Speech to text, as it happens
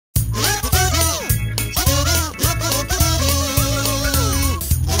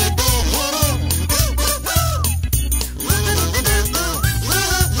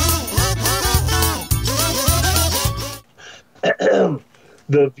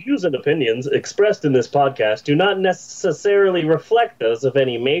The views and opinions expressed in this podcast do not necessarily reflect those of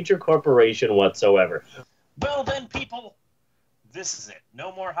any major corporation whatsoever. Well then, people, this is it.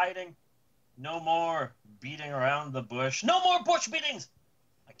 No more hiding. No more beating around the bush. No more bush beatings!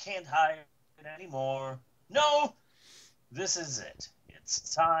 I can't hide anymore. No! This is it.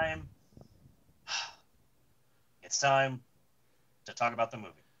 It's time. It's time to talk about the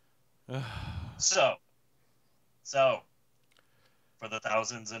movie. So, for the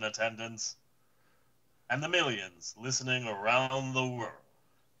thousands in attendance and the millions listening around the world,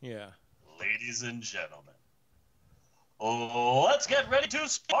 Yeah. ladies and gentlemen, let's get ready to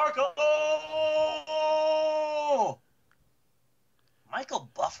sparkle!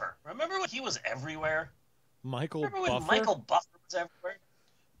 Michael Buffer. Remember when he was everywhere? Remember when Michael Buffer was everywhere?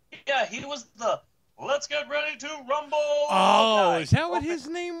 Yeah, he was the "Let's get ready to rumble" Oh, guy. is that what his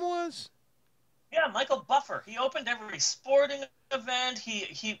name was? Yeah, Michael Buffer. He opened every sporting event.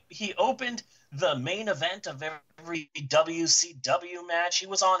 He opened the main event of every WCW match. He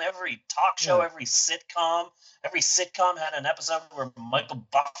was on every talk show, every sitcom. Every sitcom had an episode where Michael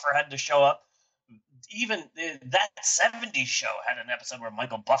Buffer had to show up. Even that 70s show had an episode where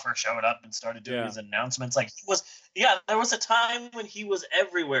Michael Buffer showed up and started doing his announcements. Like there was a time when he was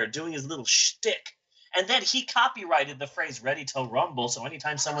everywhere doing his little shtick. And then he copyrighted the phrase "Ready to Rumble," so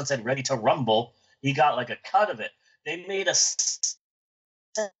anytime someone said "Ready to Rumble," he got like a cut of it. They made a Sega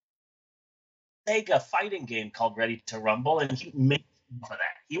fighting game called "Ready to Rumble," and he made for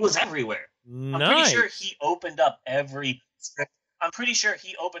that. He was everywhere. Nice. I'm pretty sure he opened up every script. I'm pretty sure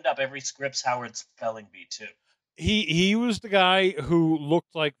he opened up every Scripps Howard spelling bee too. He was the guy who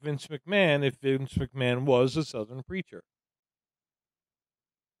looked like Vince McMahon if Vince McMahon was a Southern preacher.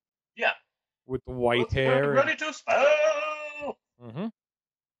 Yeah. With the white hair. Ready to spell. Mm-hmm.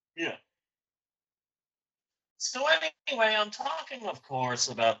 Yeah. So anyway, I'm talking, of course,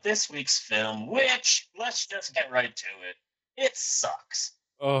 about this week's film, which, let's just get right to it. It sucks.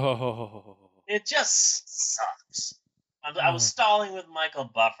 Oh. It just sucks. I was stalling with Michael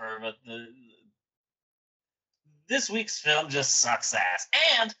Buffer, but this week's film just sucks ass.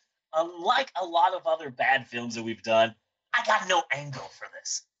 And unlike a lot of other bad films that we've done, I got no angle for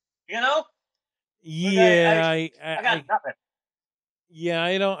this. You know? Yeah, I got nothing. Yeah,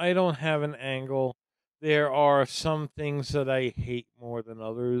 I don't have an angle. There are some things that I hate more than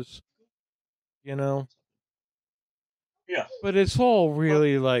others. You know? Yeah. But it's all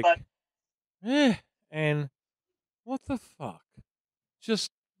really and what the fuck?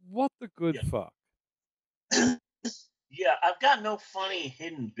 Just what the good fuck? Yeah, I've got no funny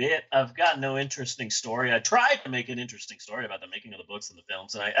hidden bit. I've got no interesting story. I tried to make an interesting story about the making of the books and the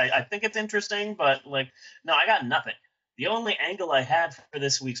films, and I think it's interesting, but no, I got nothing. The only angle I had for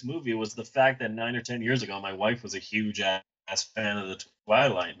this week's movie was the fact that 9 or 10 years ago, my wife was a huge ass fan of the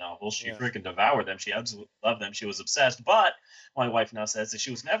Twilight novels. She freaking devoured them. She absolutely loved them. She was obsessed. But my wife now says that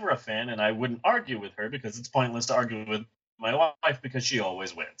she was never a fan, and I wouldn't argue with her because it's pointless to argue with my wife because she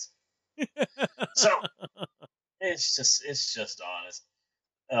always wins. So it's just honest.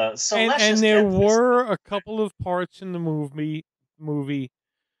 And there were a couple of parts in the movie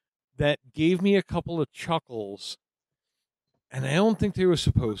that gave me a couple of chuckles, and I don't think they were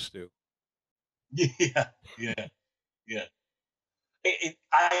supposed to. Yeah.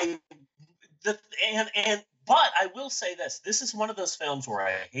 But I will say this: this is one of those films where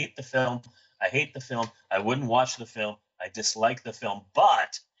I hate the film. I wouldn't watch the film. I dislike the film,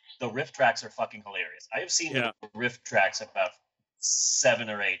 but the riff tracks are fucking hilarious. I have seen the riff tracks about 7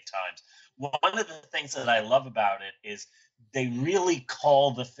 or 8 times. One of the things that I love about it is they really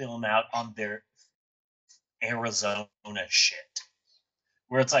call the film out on their Arizona shit.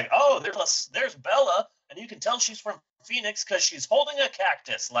 Where it's like, oh, there's Bella, and you can tell she's from Phoenix because she's holding a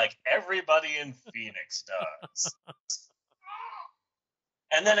cactus like everybody in Phoenix does.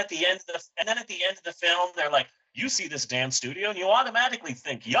 And then at the end of the film, they're like, you see this dance studio, and you automatically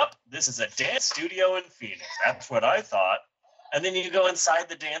think, yup, this is a dance studio in Phoenix. That's what I thought. And then you go inside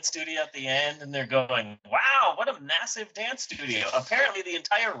the dance studio at the end, and they're going, wow, what a massive dance studio. Apparently the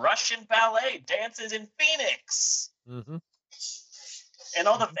entire Russian ballet dances in Phoenix. Mm-hmm. And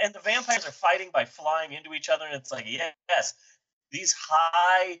the vampires are fighting by flying into each other, and it's like, yes, these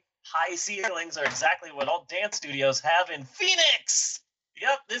high ceilings are exactly what all dance studios have in Phoenix.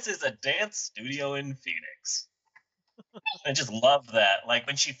 Yep, this is a dance studio in Phoenix. I just love that. Like,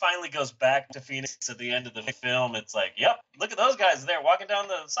 when she finally goes back to Phoenix at the end of the film, it's like, yep, look at those guys there walking down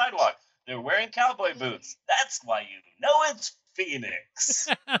the sidewalk. They're wearing cowboy boots. That's why you know it's Phoenix.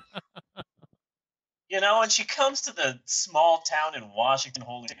 And she comes to the small town in Washington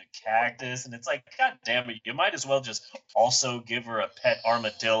holding a cactus, and it's like, God damn it, you might as well just also give her a pet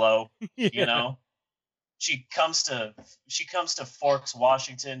armadillo, Yeah. She comes to Forks,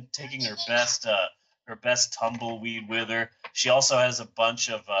 Washington, taking her best tumbleweed with her. She also has a bunch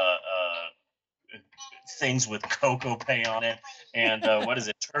of things with cocoa pay on it, and what is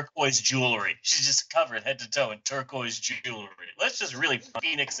it? Turquoise jewelry. She's just covered head to toe in turquoise jewelry. Let's just really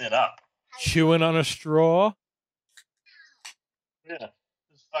Phoenix it up. Chewing on a straw. Yeah,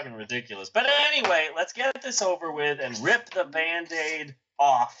 it's fucking ridiculous. But anyway, let's get this over with and rip the Band-Aid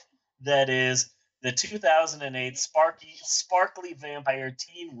off. That is the 2008 sparkly vampire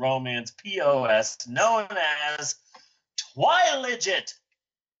teen romance POS known as Twiligit.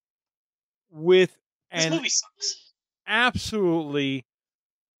 With this movie sucks. Absolutely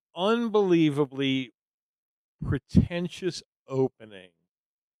unbelievably pretentious opening.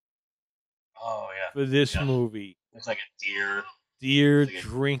 Oh yeah. For this movie. Looks like a deer. Deer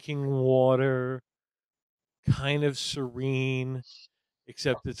drinking water, kind of serene,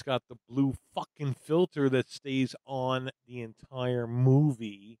 except it's got the blue fucking filter that stays on the entire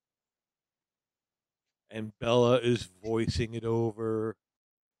movie. And Bella is voicing it over,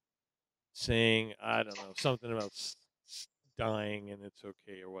 saying, I don't know, something about dying and it's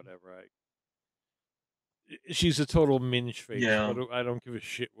okay or whatever. She's a total minge face. Yeah. But I don't give a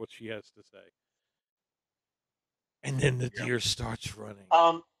shit what she has to say. And then the deer starts running.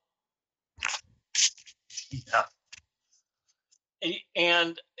 Yeah.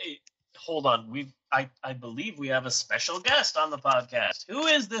 And hold on, I believe we have a special guest on the podcast. Who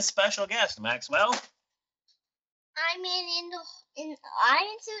is this special guest, Maxwell? Iron Man in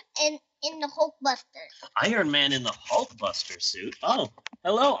Iron suit and in the Hulkbuster. Iron Man in the Hulkbuster suit. Oh,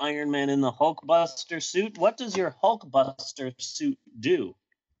 hello, Iron Man in the Hulkbuster suit. What does your Hulkbuster suit do?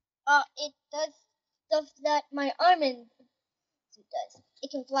 It does stuff that my Iron Man suit does.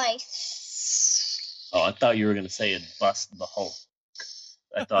 It can fly. Oh, I thought you were gonna say it bust the Hulk.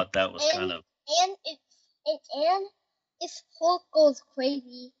 I thought that was kind of. And if Hulk goes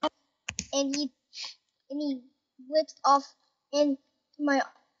crazy, and he whips off, and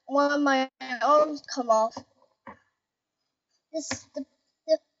one of my arms come off. The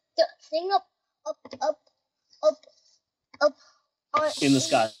thing up in the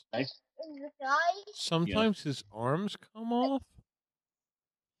sky. In the sky. Sometimes his arms come off.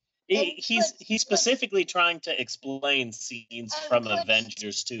 He's specifically trying to explain scenes from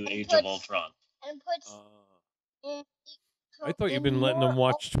Avengers 2: Age of Ultron. And puts. I thought you'd been letting them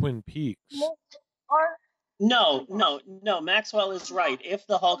watch Twin Peaks. No. Maxwell is right. If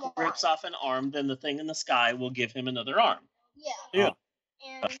the Hulk rips off an arm, then the thing in the sky will give him another arm. Yeah.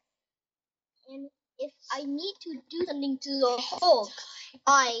 And if I need to do something to the Hulk,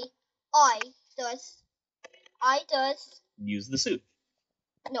 I does use the suit.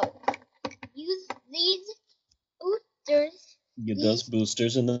 No. Use these boosters. Get those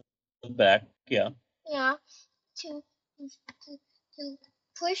boosters in the back, yeah. Yeah. To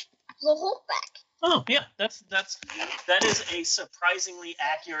push the Hulk back. Oh yeah, that is a surprisingly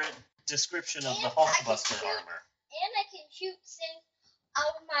accurate description of the Hulkbuster armor. And I can shoot things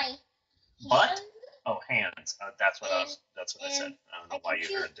out of my hands. Oh, hands. That's what I said. I don't know why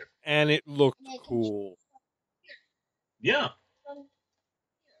you heard there. And it looked cool. Yeah.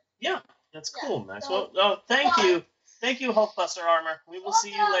 Yeah, that's cool, Maxwell. Oh, thank you. Thank you, Hulkbuster armor. We will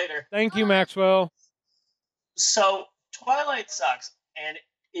see you later. Thank you, Maxwell. So, Twilight sucks, and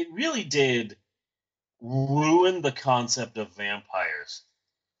it really did ruin the concept of vampires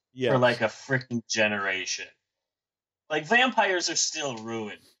for like a freaking generation. Like, vampires are still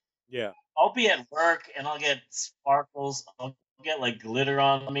ruined. Yeah. I'll be at work and I'll get sparkles. I'll get like glitter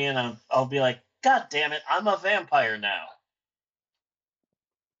on me, and I'll be like, God damn it, I'm a vampire now.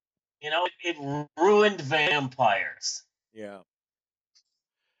 It ruined vampires. Yeah.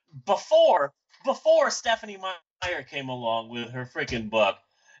 Before Stephanie Meyer came along with her freaking book,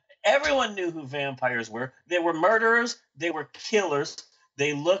 everyone knew who vampires were. They were murderers. They were killers.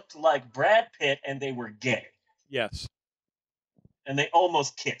 They looked like Brad Pitt, and they were gay. Yes. And they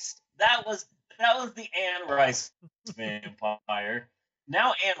almost kissed. That was the Anne Rice vampire.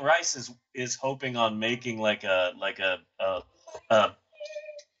 Now Anne Rice is hoping on making like a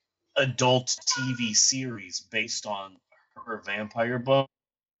adult TV series based on her vampire books,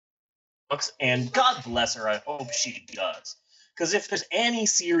 and God bless her, I hope she does. Because if there's any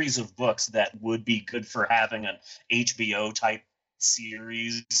series of books that would be good for having an HBO type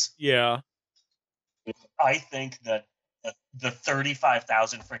series, I think that the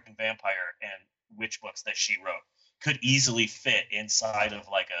 35,000 freaking vampire and witch books that she wrote could easily fit inside of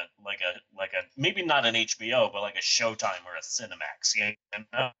like a maybe not an HBO, but like a Showtime or a Cinemax. You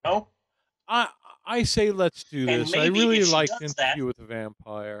know? I say let's do And this. I maybe really if she liked does that, Interview with the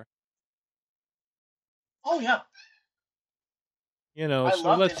Vampire. oh yeah, You know, I so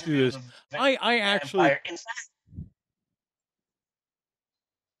love let's do this. I actually. Vampire. In fact,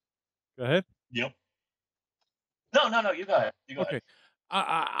 go ahead. yep. No, you go ahead. You go Okay. ahead.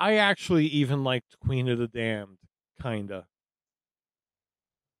 I actually even liked Queen of the Damned, kinda.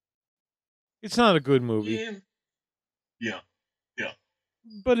 It's not a good movie. Yeah.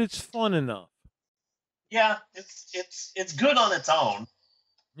 But it's fun enough. Yeah, it's good on its own.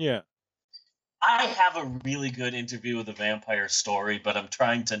 Yeah. I have a really good Interview with the Vampire story, but I'm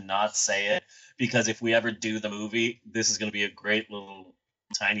trying to not say it because if we ever do the movie, this is going to be a great little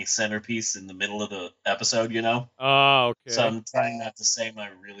tiny centerpiece in the middle of the episode, you know? Oh, okay. So I'm trying not to say my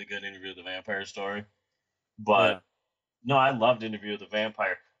really good Interview with the Vampire story. But no, I loved Interview with the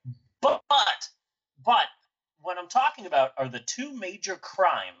Vampire. But what I'm talking about are the two major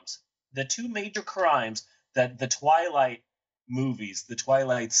crimes that the Twilight movies, the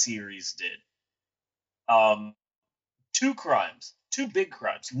Twilight series did. Two big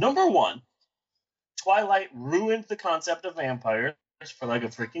crimes. Number one, Twilight ruined the concept of vampires for like a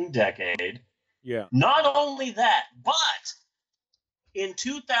freaking decade. Yeah. Not only that, but in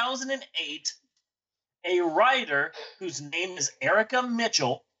 2008, a writer whose name is Erica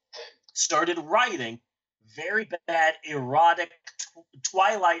Mitchell started writing very bad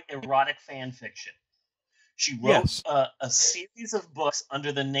Twilight erotic fan fiction. She wrote a series of books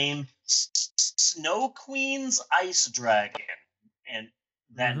under the name Snow Queen's Ice Dragon. And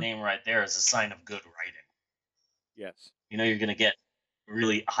that name right there is a sign of good writing. Yes. You know, you're going to get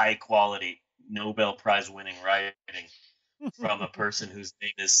really high quality Nobel Prize winning writing from a person whose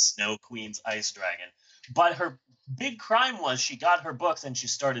name is Snow Queen's Ice Dragon. But her big crime was she got her books and she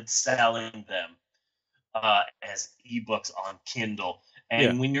started selling them as ebooks on Kindle.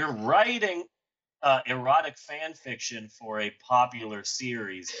 And when you're writing erotic fan fiction for a popular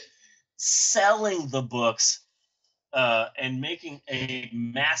series, selling the books and making a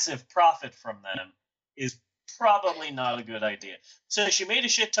massive profit from them is probably not a good idea. So she made a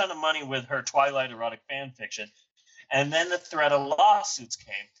shit ton of money with her Twilight erotic fan fiction, and then the threat of lawsuits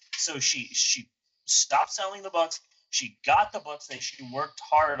came. So she stopped selling the books. She got the books that she worked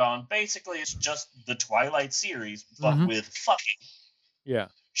hard on. Basically, it's just the Twilight series, but with fucking. Yeah.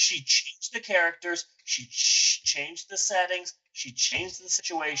 She changed the characters. She changed the settings. She changed the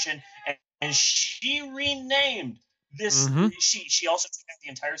situation, and she renamed this. She also took out the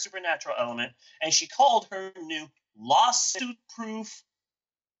entire supernatural element, and she called her new lawsuit-proof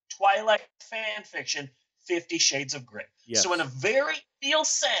Twilight fan fiction 50 Shades of Grey. Yes. So in a very real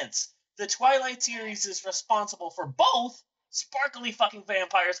sense, the Twilight series is responsible for both sparkly fucking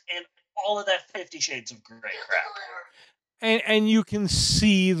vampires and all of that 50 Shades of Grey crap. And you can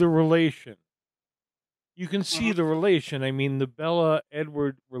see the relation. You can see the relation. I mean, the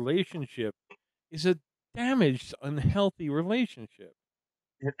Bella-Edward relationship is a damaged, unhealthy relationship.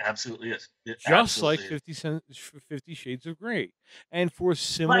 It absolutely is. Just like 50 Shades of Grey. And for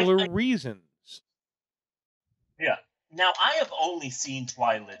similar reasons. Yeah. Now, I have only seen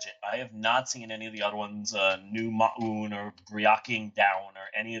Twilight. I have not seen any of the other ones, New Ma'un or Breaking Down or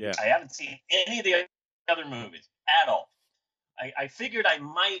any of the... I haven't seen any of the other movies at all. I figured I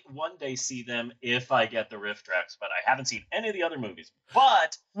might one day see them if I get the riff tracks, but I haven't seen any of the other movies.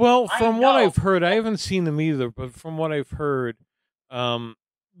 But from what I've heard, I haven't seen them either, but from what I've heard,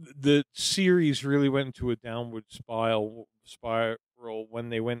 the series really went into a downward spiral when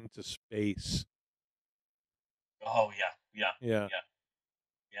they went into space. Oh yeah,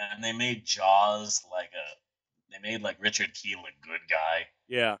 and they made Jaws they made Richard Kiel a good guy.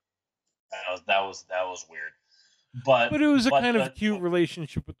 Yeah, that was weird. But it was a kind of cute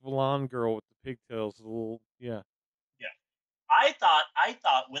relationship with the blonde girl with the pigtails. Yeah. I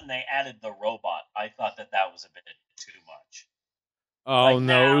thought when they added the robot, I thought that was a bit too much. Oh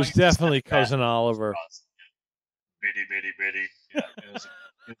no, it was definitely Cousin Oliver. Bitty. Yeah, it was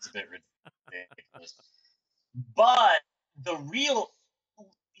a bit ridiculous. But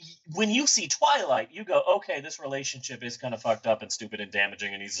when you see Twilight, you go, okay, this relationship is kind of fucked up and stupid and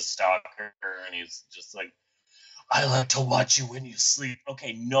damaging, and he's a stalker, and he's just like, I like to watch you when you sleep.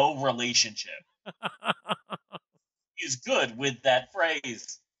 Okay, no relationship is good with that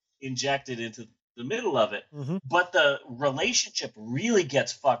phrase injected into the middle of it. But the relationship really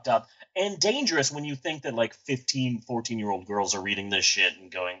gets fucked up and dangerous when you think that 15, 14-year-old girls are reading this shit and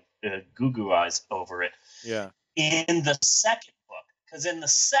going goo-goo eyes over it. Yeah. In the second book, because in the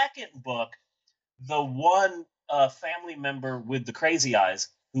second book, the one family member with the crazy eyes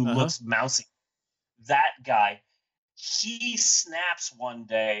who looks mousy. That guy, he snaps one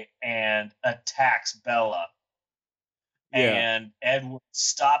day and attacks Bella. Yeah. And Edward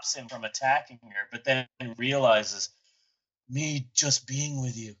stops him from attacking her, but then realizes, me just being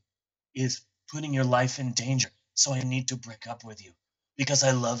with you is putting your life in danger. So I need to break up with you because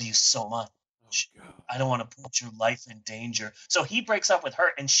I love you so much. I don't want to put your life in danger. So he breaks up with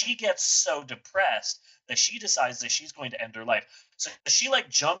her, and she gets so depressed that she decides that she's going to end her life. So she like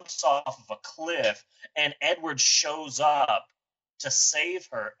jumps off of a cliff, and Edward shows up to save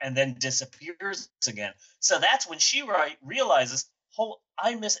her and then disappears again. So that's when she realizes, oh,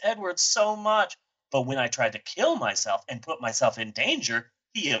 I miss Edward so much. But when I tried to kill myself and put myself in danger,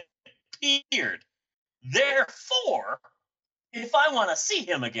 he appeared. Therefore, if I want to see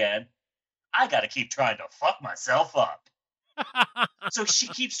him again, I got to keep trying to fuck myself up. So she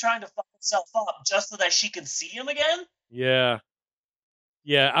keeps trying to fuck herself up just so that she can see him again? Yeah.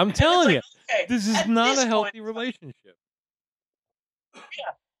 Yeah, I'm telling you, okay, this is not a healthy relationship.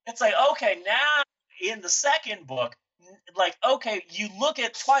 Yeah. It's like, okay, now in the second book, like, okay, you look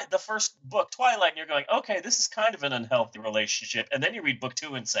at the first book, Twilight, and you're going, okay, this is kind of an unhealthy relationship. And then you read book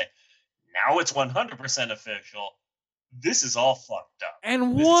 2 and say, now it's 100% official. This is all fucked up.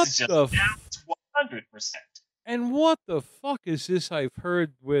 And what the now it's 100%. And what the fuck is this I've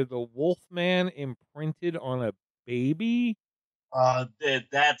heard where the Wolfman imprinted on a baby?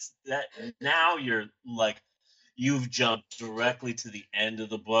 That's that. Now you're like, you've jumped directly to the end of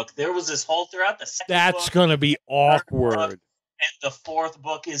the book. There was this whole throughout the second book. That's gonna be awkward. And the fourth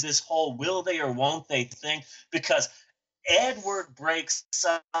book is this whole will they or won't they thing, because Edward breaks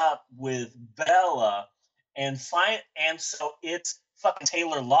up with Bella, and so it's fucking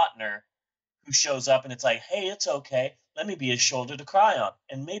Taylor Lautner who shows up, and it's like, hey, it's okay. Let me be a shoulder to cry on,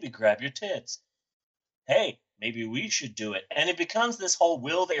 and maybe grab your tits. Hey, maybe we should do it. And it becomes this whole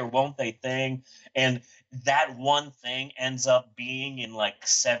will they or won't they thing, and that one thing ends up being in like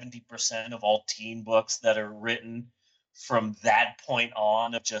 70% of all teen books that are written from that point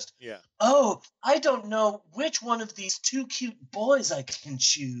on, of just, oh, I don't know which one of these two cute boys I can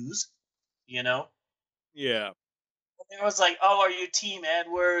choose, you know? Yeah. It was like, oh, are you Team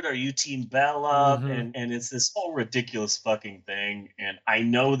Edward? Are you Team Bella? Mm-hmm. And it's this whole ridiculous fucking thing. And I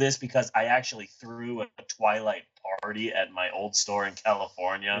know this because I actually threw a Twilight party at my old store in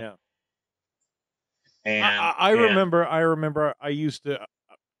California. Yeah. And I remember I used to.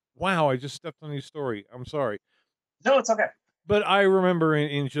 Wow, I just stepped on your story. I'm sorry. No, it's okay. But I remember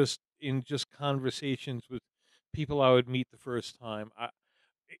in just conversations with people I would meet the first time,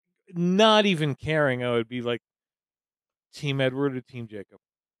 not even caring, I would be like, Team Edward or Team Jacob?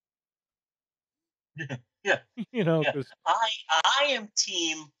 Yeah. You know, yeah. I am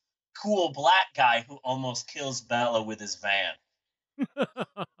Team cool black guy who almost kills Bella with his van.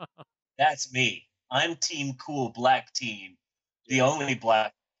 That's me. I'm Team cool black teen. The only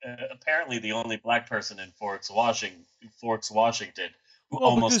black, apparently the only black person in Forks, Washington, who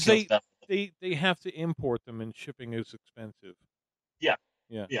almost kills Bella. They have to import them, and shipping is expensive. Yeah.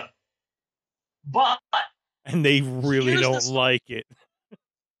 Yeah. Yeah. But. And they really don't like it.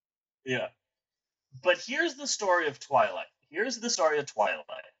 Yeah. But here's the story of Twilight.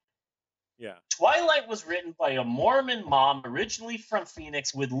 Yeah. Twilight was written by a Mormon mom originally from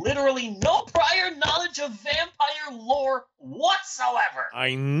Phoenix with literally no prior knowledge of vampire lore whatsoever.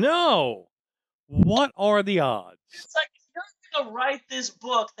 I know. What are the odds? It's like, if you're going to write this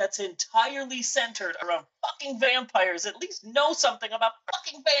book that's entirely centered around fucking vampires, at least know something about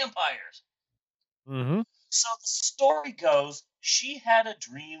fucking vampires. Mm-hmm. So the story goes, she had a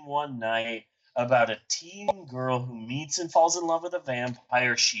dream one night about a teen girl who meets and falls in love with a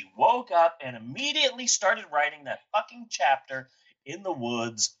vampire. She woke up and immediately started writing that fucking chapter in the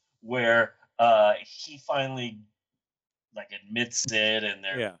woods where he finally like admits it, and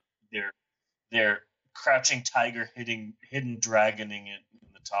they're crouching tiger hidden dragoning it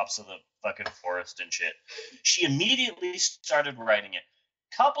in the tops of the fucking forest and shit. She immediately started writing it.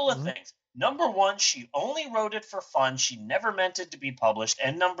 Couple of things. Number one, she only wrote it for fun. She never meant it to be published.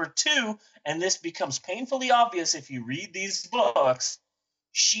 And number two, and this becomes painfully obvious if you read these books,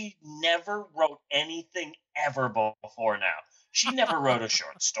 she never wrote anything ever before now. She never wrote a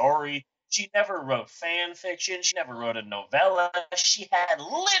short story. She never wrote fan fiction. She never wrote a novella. She had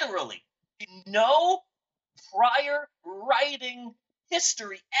literally no prior writing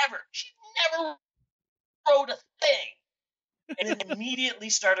history ever. She never wrote a thing. And then immediately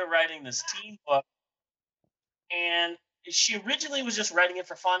started writing this teen book. And she originally was just writing it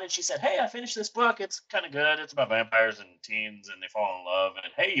for fun. And she said, hey, I finished this book. It's kind of good. It's about vampires and teens, and they fall in love.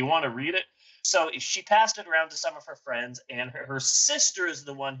 And hey, you want to read it? So she passed it around to some of her friends, and her sister is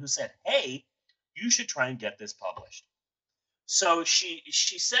the one who said, hey, you should try and get this published. So she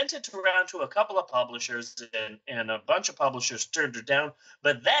sent it around to a couple of publishers, and a bunch of publishers turned her down.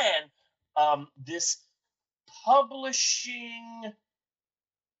 But then this publishing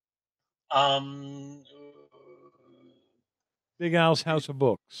Big Al's House of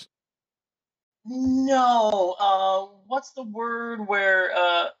Books. No, what's the word where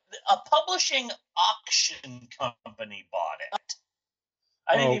a publishing auction company bought it?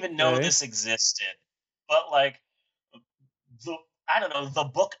 I didn't even know this existed, but like the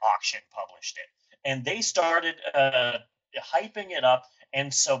book auction published it, and they started hyping it up.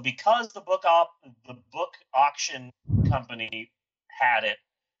 And so because the book auction company had it,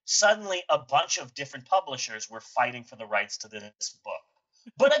 suddenly a bunch of different publishers were fighting for the rights to this book.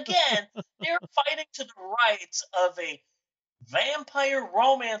 But again, they're fighting to the rights of a vampire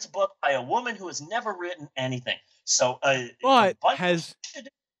romance book by a woman who has never written anything. So, but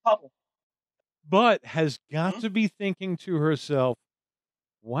has got to be thinking to herself,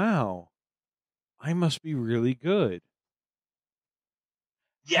 "Wow, I must be really good."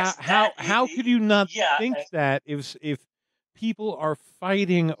 Yes. How could you not think that if people are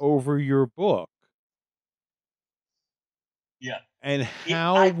fighting over your book? Yeah. And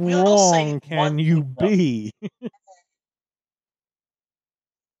how wrong can you be?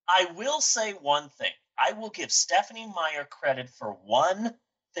 I will say one thing. I will give Stephenie Meyer credit for one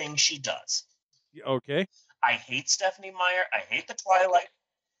thing she does. Okay. I hate Stephenie Meyer. I hate the Twilight.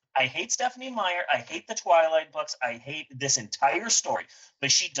 I hate Stephenie Meyer. I hate the Twilight books. I hate this entire story.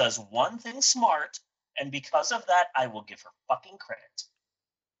 But she does one thing smart, and because of that, I will give her fucking credit.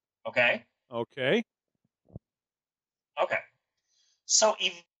 Okay? Okay. Okay. So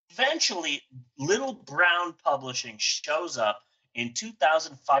eventually, Little Brown Publishing shows up in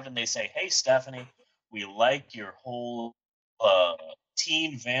 2005, and they say, hey, Stephenie, we like your whole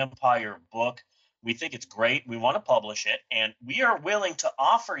teen vampire book. We think it's great. We want to publish it, and we are willing to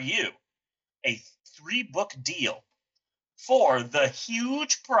offer you a 3-book deal for the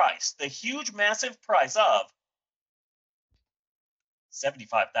huge massive price of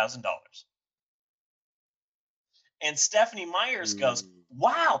 $75,000. And Stephenie Meyers goes,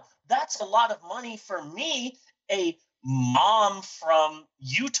 wow, that's a lot of money for me, a mom from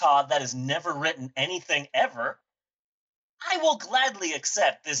Utah that has never written anything ever. I will gladly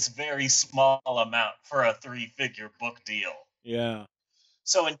accept this very small amount for a 3-figure book deal. Yeah.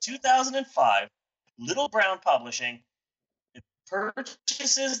 So in 2005, Little Brown Publishing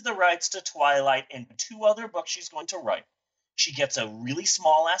purchases the rights to Twilight and 2 other books she's going to write. She gets a really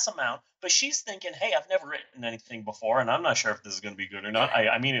small-ass amount, but she's thinking, hey, I've never written anything before, and I'm not sure if this is going to be good or not.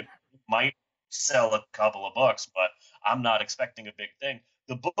 I mean, it might sell a couple of books, but I'm not expecting a big thing.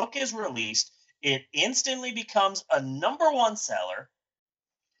 The book is released. It instantly becomes a #1 seller.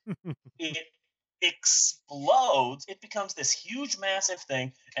 It explodes. It becomes this huge, massive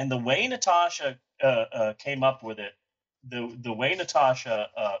thing. And the way Natasha came up with it, the way Natasha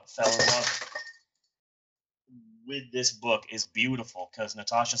fell in love with this book is beautiful, because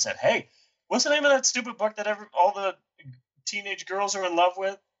Natasha said, hey, what's the name of that stupid book that all the teenage girls are in love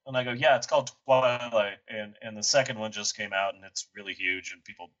with? And I go, yeah, it's called Twilight, and the second one just came out, and it's really huge, and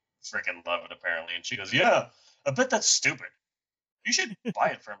people freaking love it, apparently. And she goes, yeah, I bet that's stupid. You should buy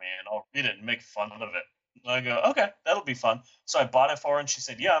it for me, and I'll read it and make fun of it. And I go, okay, that'll be fun. So I bought it for her, and she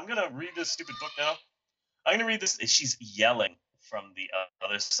said, yeah, I'm going to read this stupid book now. I'm going to read this. And she's yelling from the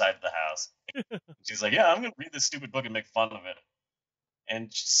other side of the house. She's like, yeah, I'm going to read this stupid book and make fun of it.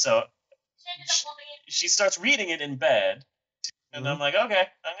 And so she starts reading it in bed. And I'm like, okay,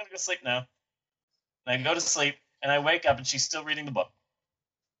 I'm going to go sleep now. And I go to sleep, and I wake up, and she's still reading the book.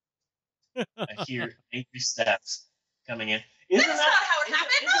 I hear angry steps coming in. That's not how it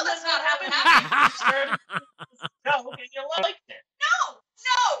happened. No, that's not how it happened. No, and you liked it. No.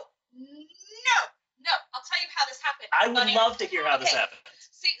 I'll tell you how this happened. I would love to hear how this happened.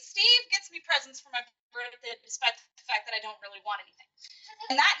 See, Steve gets me presents for my birthday, despite the fact that I don't really want anything.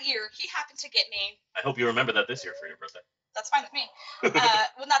 And that year, he happened to get me. I hope you remember that this year for your birthday. That's fine with me.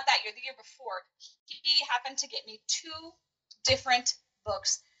 Well, not that year. The year before, he happened to get me 2 different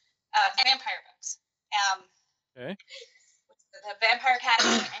books, vampire books. Okay. The Vampire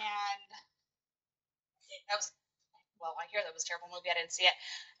Academy, and that was, well, I hear that was a terrible movie. I didn't see it.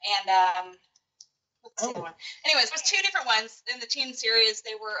 And what's the other one? Anyways, it was 2 different ones in the teen series.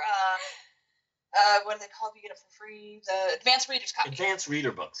 They were what are they called? You get it for free. The Advanced Reader's Copy. Advanced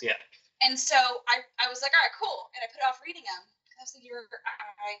Reader books, yeah. And so I was like, all right, cool. And I put off reading them. That was the year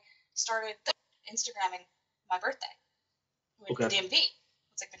I started Instagramming my birthday with the DMV.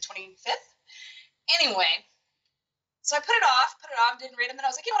 It's like the 25th. Anyway, so I put it off, didn't read them. Then I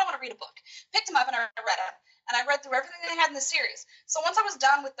was like, you know what, I want to read a book. Picked them up and I read them. And I read through everything they had in the series. So once I was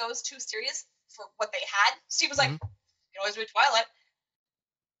done with those 2 series for what they had, Steve was like, you can always read Twilight.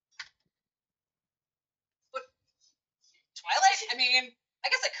 But Twilight? I mean, I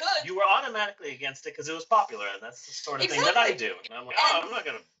guess I could. You were automatically against it because it was popular, and that's the sort of thing that I do. And I'm like, I'm not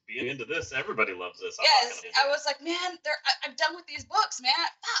going to be into this. Everybody loves this. I was like, man, I'm done with these books, man.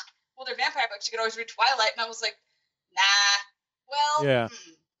 Fuck. Well, they're vampire books. You could always read Twilight. And I was like, nah. Well,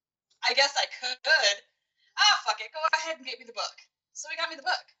 I guess I could. Fuck it. Go ahead and get me the book. So he got me the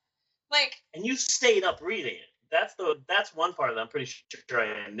book. Like, and you stayed up reading it. That's one part that I'm pretty sure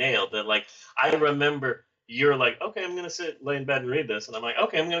I nailed. That, like, I remember you're like, okay, I'm gonna lay in bed and read this, and I'm like,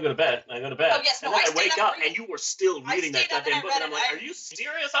 okay, I'm gonna go to bed. And I go to bed. Oh yes, and then I wake up, and you were still reading that goddamn book, and I'm like, are you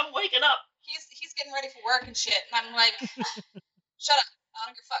serious? I'm waking up. He's getting ready for work and shit, and I'm like, shut up. I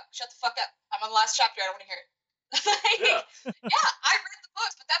don't give a fuck. Shut the fuck up. I'm on the last chapter. I don't want to hear it. Yeah, I read the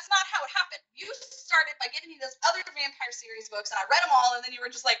books, but that's not how it happened. You started by giving me those other vampire series books, and I read them all, and then you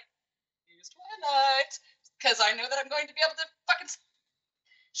were just like, use Twilight, because I know that I'm going to be able to fucking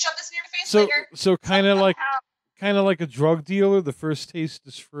shove this in your face later. So kind of like a drug dealer. The first taste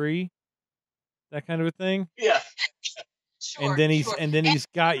is free. That kind of a thing. Yeah. Sure. And then he's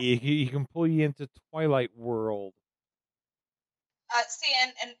got you. He can pull you into Twilight world. See,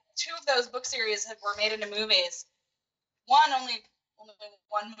 and 2 of those book series were made into movies. Only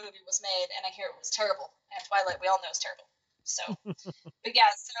one movie was made, and I hear it was terrible. And Twilight, we all know, is terrible. So, but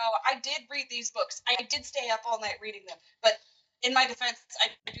yeah, so I did read these books. I did stay up all night reading them. But in my defense, I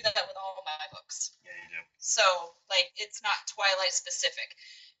do that with all of my books. Yeah, you do. So, like, it's not Twilight specific.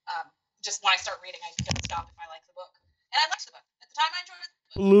 Just when I start reading, I can stop if I like the book. And I liked the book. At the time, I enjoyed the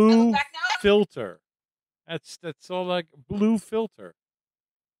book. Blue filter. That's all, like blue filter.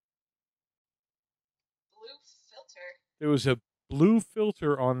 Blue filter? There was a blue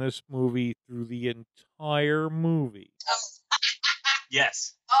filter on this movie through the entire movie. Oh.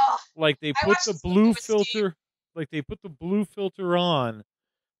 Yes. Oh. Like they put the blue filter,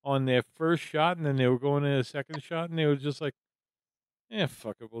 on their first shot, and then they were going in a second shot, and they were just like, "Yeah,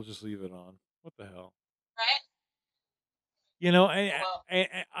 fuck it, we'll just leave it on. What the hell?" Right. You know,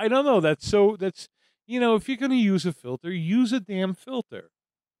 I don't know. That's if you're gonna use a filter, use a damn filter.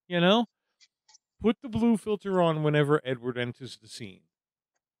 You know, put the blue filter on whenever Edward enters the scene.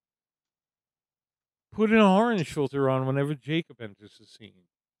 Put an orange filter on whenever Jacob enters the scene.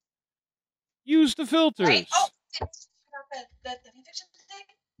 Use the filters. Right? Oh, the fiction thing?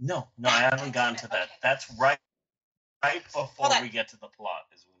 No, I haven't gotten to that. Okay. That's right before we get to the plot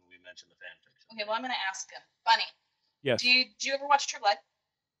is when we mention the fan fiction. Okay, well, I'm going to ask him. Bunny. Yes. Do you ever watch Triple A?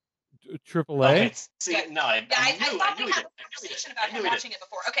 Triple A? Okay, see, no, I thought we had a conversation about him watching it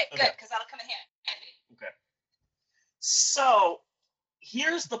before. Okay, good, because that'll come in handy. Okay. So,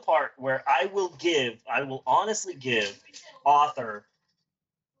 here's the part where I will honestly give author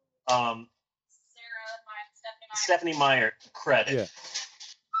Stephenie Meyer credit. Yeah.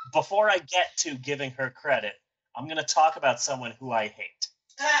 Before I get to giving her credit, I'm going to talk about someone who I hate.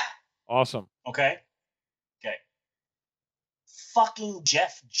 Awesome. Okay? Fucking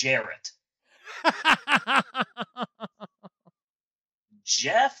Jeff Jarrett.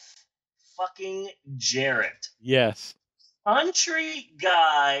 Jeff fucking Jarrett. Yes. Country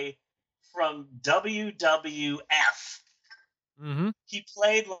guy from WWF. Mm-hmm. He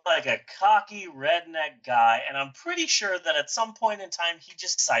played like a cocky redneck guy, and I'm pretty sure that at some point in time he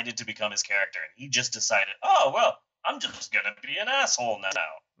just decided to become his character, and he just decided, oh, well, I'm just going to be an asshole now.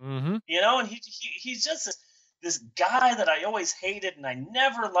 Mm-hmm. You know, and he's just this guy that I always hated and I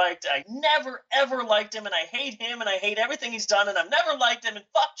never liked. I never, ever liked him, and I hate him, and I hate everything he's done, and I've never liked him, and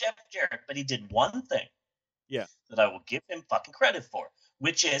fuck Jeff Jarrett. But he did one thing that I will give him fucking credit for,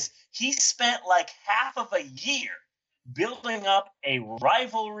 which is he spent like half of a year building up a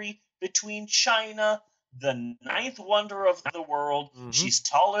rivalry between China, the ninth wonder of the world. Mm-hmm. She's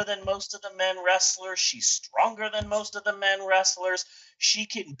taller than most of the men wrestlers. She's stronger than most of the men wrestlers. She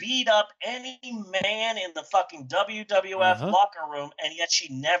can beat up any man in the fucking WWF locker room, and yet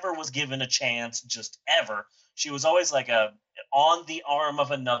she never was given a chance, just ever. She was always like on the arm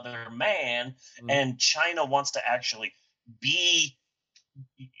of another man, and China wants to actually be...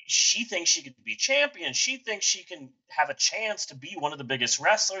 She thinks she could be champion. She thinks she can have a chance to be one of the biggest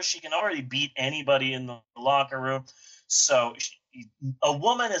wrestlers. She can already beat anybody in the locker room. So a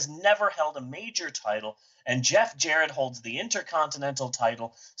woman has never held a major title, and Jeff Jarrett holds the Intercontinental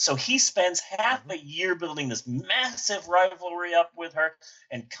title. So he spends half a year building this massive rivalry up with her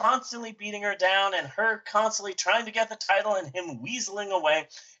and constantly beating her down, and her constantly trying to get the title and him weaseling away.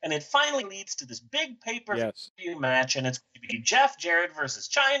 And it finally leads to this big pay-per-view match, and it's going to be Jeff Jarrett versus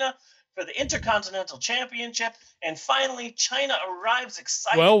Chyna for the Intercontinental Championship. And finally, Chyna arrives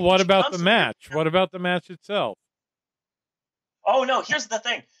excited. Well, what about the match? What about the match itself? Oh, no, here's the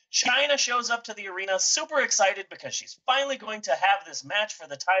thing. Chyna shows up to the arena super excited because she's finally going to have this match for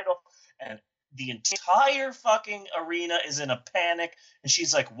the title, and the entire fucking arena is in a panic, and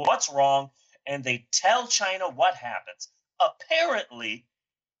she's like, what's wrong? And they tell Chyna what happens. Apparently,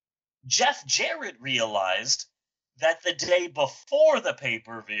 Jeff Jarrett realized that the day before the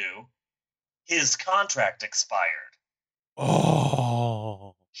pay-per-view, his contract expired.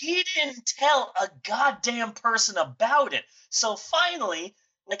 Oh. He didn't tell a goddamn person about it. So finally,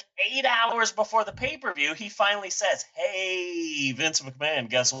 like 8 hours before the pay-per-view, he finally says, hey, Vince McMahon,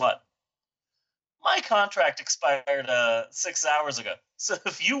 guess what? My contract expired 6 hours ago. So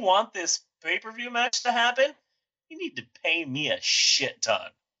if you want this pay-per-view match to happen, you need to pay me a shit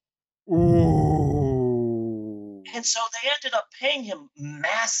ton. Ooh. And so they ended up paying him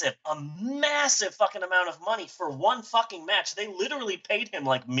a massive fucking amount of money for one fucking match. They literally paid him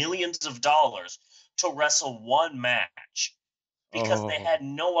like millions of dollars to wrestle one match because they had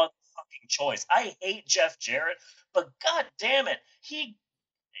no other fucking choice. I hate Jeff Jarrett, but god damn it, he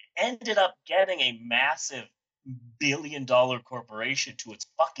ended up getting a massive billion-dollar corporation to its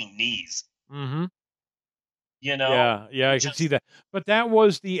fucking knees. Mm-hmm. You know? Yeah, I can see that. But that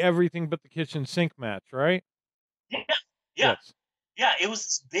was the everything but the kitchen sink match, right? Yeah. Yes. Yeah, it was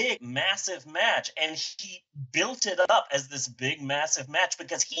this big, massive match, and he built it up as this big, massive match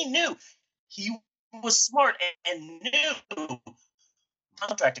because he knew he was smart and knew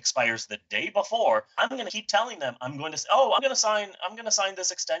contract expires the day before. I'm going to keep telling them I'm going to sign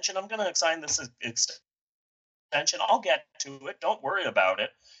this extension. I'm going to sign this extension. I'll get to it. Don't worry about it.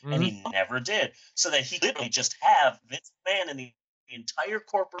 Mm-hmm. And he never did. So that he literally just have Vince McMahon and the entire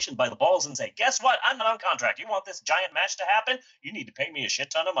corporation by the balls and say, guess what? I'm not on contract. You want this giant match to happen? You need to pay me a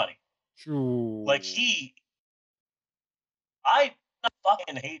shit ton of money. True. Like I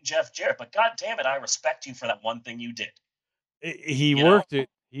fucking hate Jeff Jarrett, but god damn it, I respect you for that one thing you did. He worked it.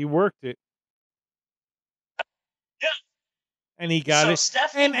 He worked it. Yeah. And he got it.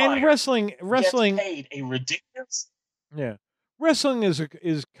 Stephanie and wrestling gets paid a ridiculous. Yeah. Wrestling is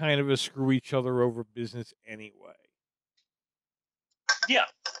kind of a screw each other over business anyway. Yeah.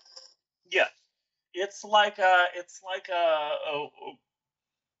 Yeah. It's like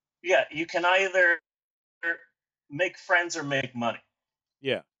you can either make friends or make money.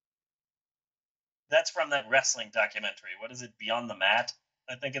 Yeah. That's from that wrestling documentary. What is it? Beyond the Mat,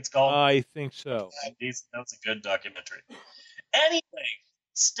 I think it's called. I think so. That's a good documentary. Anyway,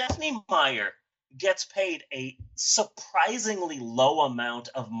 Stephanie Meyer gets paid a surprisingly low amount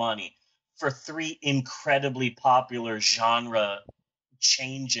of money for 3 incredibly popular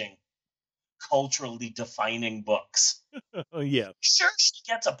genre-changing, culturally defining books. Yeah. Sure, she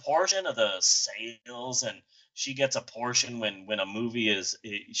gets a portion of the sales, and she gets a portion when a movie is.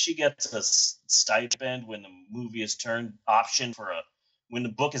 She gets a stipend when the movie is when the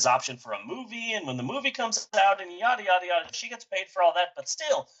book is optioned for a movie, and when the movie comes out, and yada yada yada. She gets paid for all that, but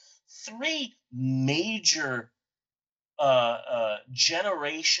still, 3 major,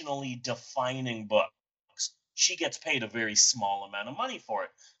 generationally defining books. She gets paid a very small amount of money for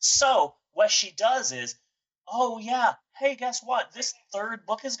it. So what she does is, oh yeah, hey, guess what? This 3rd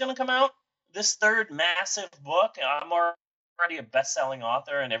book is going to come out. This 3rd massive book. I'm already a best-selling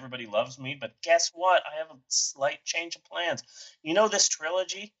author, and everybody loves me. But guess what? I have a slight change of plans. You know this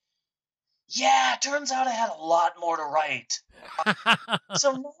trilogy? Yeah, turns out I had a lot more to write.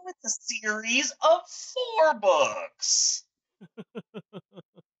 So now it's a series of 4 books.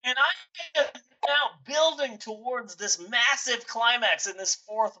 And I am now building towards this massive climax in this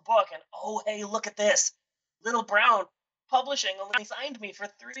 4th book. And oh, hey, look at this. Little Brown Publishing only signed me for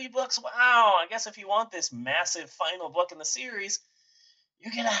 3 books. Wow, I guess if you want this massive final book in the series,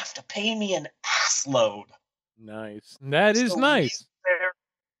 you're going to have to pay me an ass load. Nice. That is nice.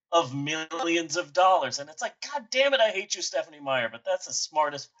 Of millions of dollars. And it's like, god damn it, I hate you, Stephanie Meyer, but that's the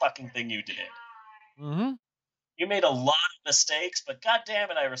smartest fucking thing you did. Mm-hmm. You made a lot of mistakes, but god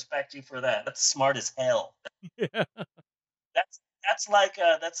damn it, I respect you for that. That's smart as hell. Yeah. That's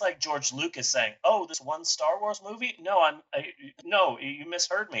like George Lucas saying, "Oh, this one Star Wars movie? No, you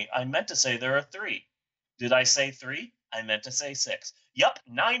misheard me. I meant to say there are 3. Did I say 3? I meant to say 6. Yup,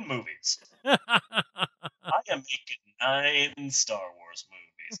 9 movies. I am making 9 Star Wars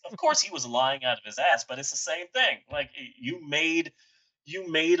movies. Of course, he was lying out of his ass, but it's the same thing. Like you made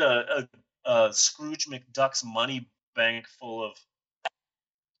a Scrooge McDuck's money bank full of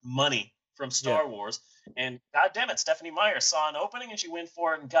money from Star Wars, and God damn it, Stephenie Meyer saw an opening and she went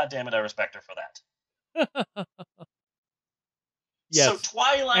for it, and God damn it, I respect her for that. Yes, so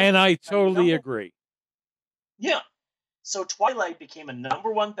Twilight, and I totally agree. Yeah, so Twilight became a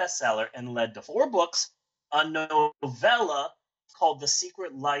 #1 bestseller and led to 4 books, a novella called The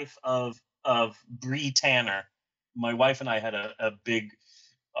Secret Life of Bree Tanner. My wife and I had a big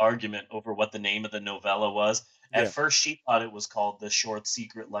argument over what the name of the novella was. At first, she thought it was called The Short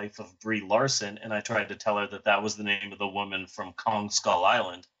Secret Life of Brie Larson, and I tried to tell her that was the name of the woman from Kong Skull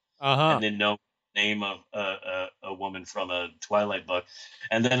Island, and then no name of a woman from a Twilight book.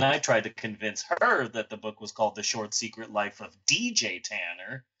 And then I tried to convince her that the book was called The Short Secret Life of DJ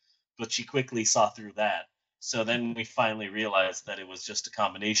Tanner, but she quickly saw through that. So then we finally realized that it was just a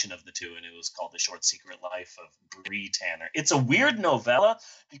combination of the two, and it was called The Short Secret Life of Bree Tanner. It's a weird novella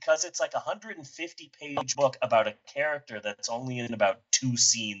because it's like a 150-page book about a character that's only in about 2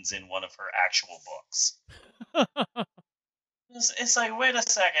 scenes in one of her actual books. It's like, wait a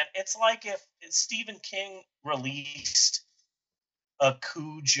second. It's like if Stephen King released a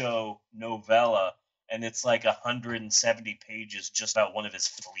Cujo novella, and it's like 170 pages just about one of his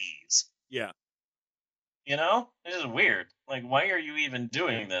fleas. Yeah. You know, this is weird. Like, why are you even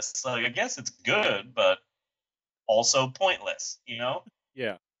doing this? Like, I guess it's good, but also pointless. You know?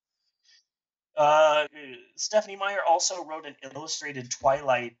 Yeah. Stephenie Meyer also wrote an illustrated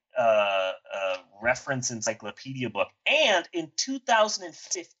Twilight reference encyclopedia book, and in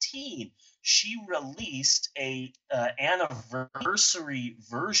 2015, she released a anniversary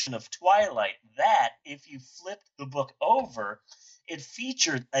version of Twilight that, if you flipped the book over, it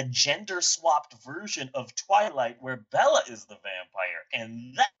featured a gender-swapped version of Twilight where Bella is the vampire.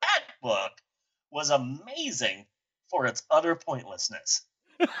 And that book was amazing for its utter pointlessness.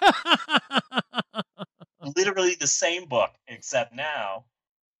 Literally the same book, except now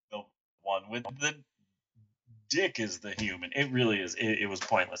the one with the dick is the human. It really is. It was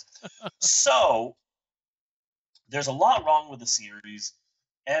pointless. So, there's a lot wrong with the series.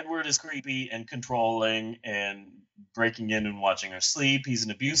 Edward is creepy and controlling and breaking in and watching her sleep. He's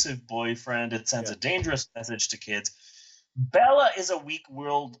an abusive boyfriend. It sends a dangerous message to kids. Bella is a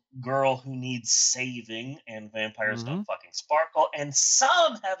weak-willed girl who needs saving, and vampires don't fucking sparkle. And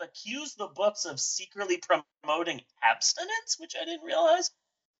some have accused the books of secretly promoting abstinence, which I didn't realize.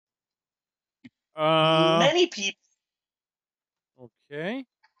 Many people... Okay.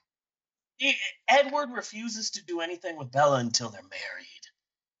 Edward refuses to do anything with Bella until they're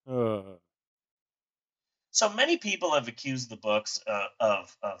married. So many people have accused the books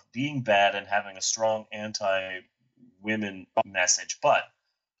of being bad and having a strong anti-women message, but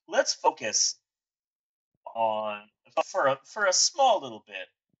let's focus on, for a small little bit,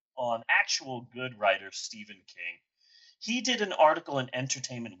 on actual good writer Stephen King. He did an article in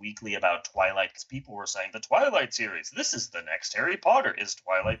Entertainment Weekly about Twilight because people were saying, the Twilight series, this is the next Harry Potter. Is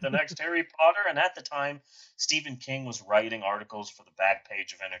Twilight the next Harry Potter? And at the time, Stephen King was writing articles for the back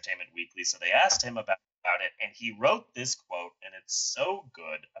page of Entertainment Weekly, so they asked him about it, and he wrote this quote, and it's so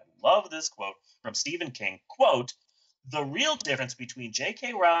good. I love this quote from Stephen King. Quote, "The real difference between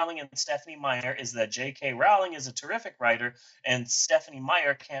J.K. Rowling and Stephenie Meyer is that J.K. Rowling is a terrific writer, and Stephenie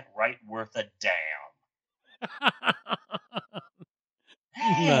Meyer can't write worth a damn."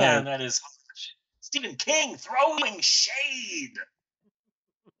 Man, that is harsh. Stephen King throwing shade.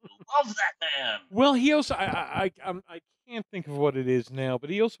 Love that man. Well, he also I can't think of what it is now, but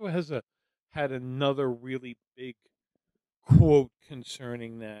he also had another really big quote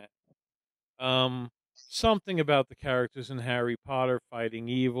concerning that. Something about the characters in Harry Potter fighting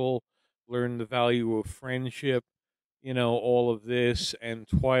evil, learn the value of friendship, all of this, and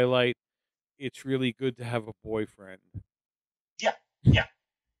Twilight. It's really good to have a boyfriend.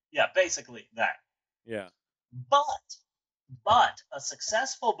 Yeah, basically that. Yeah. But a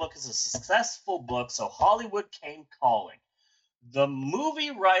successful book is a successful book, so Hollywood came calling. The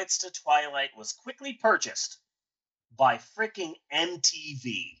movie rights to Twilight was quickly purchased by freaking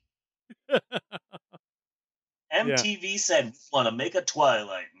MTV. MTV said, we want to make a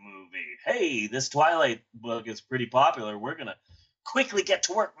Twilight movie. Hey, this Twilight book is pretty popular. We're going to quickly get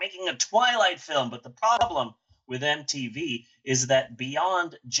to work making a Twilight film. But the problem with MTV is that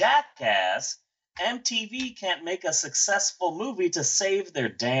beyond Jackass, MTV can't make a successful movie to save their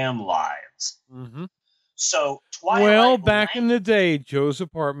damn lives. Mm-hmm. So Twilight... Well, back in the day, Joe's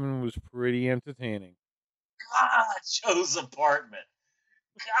Apartment was pretty entertaining. God, Joe's Apartment.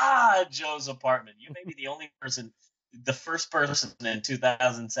 You may be the only person the first person in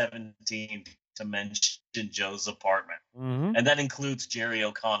 2017 to mention Joe's Apartment. Mm-hmm. And that includes Jerry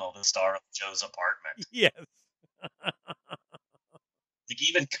O'Connell, the star of Joe's Apartment. Yes. Like,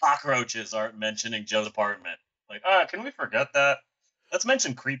 even cockroaches aren't mentioning Joe's Apartment. Like, can we forget that? Let's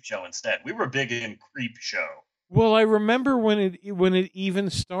mention Creepshow instead. We were big in Creepshow. Well, I remember when it even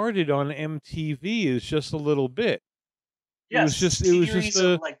started on MTV is just a little bit. Yes, it was just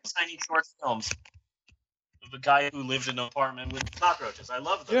of, like, tiny short films of a guy who lived in an apartment with cockroaches. I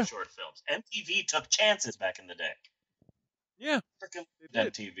love those short films. MTV took chances back in the day. Yeah, freaking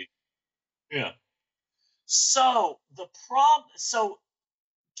MTV. Yeah. So so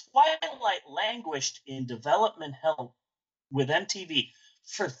Twilight languished in development hell with MTV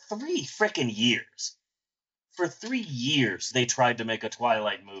for 3 freaking years. For 3 years, they tried to make a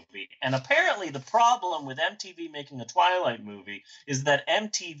Twilight movie. And apparently the problem with MTV making a Twilight movie is that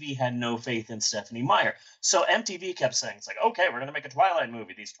MTV had no faith in Stephenie Meyer. So MTV kept saying, it's like, okay, we're going to make a Twilight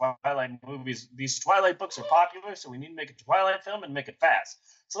movie. These Twilight books are popular, so we need to make a Twilight film and make it fast.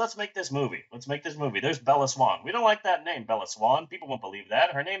 So let's make this movie. There's Bella Swan. We don't like that name, Bella Swan. People won't believe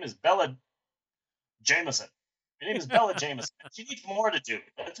that. Her name is Bella Jameson. Her name is Bella Jameson. She needs more to do.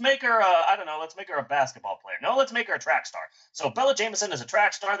 Let's make her, let's make her a basketball player. No, let's make her a track star. So Bella Jameson is a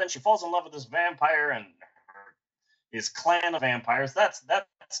track star, then she falls in love with this vampire and his clan of vampires. That's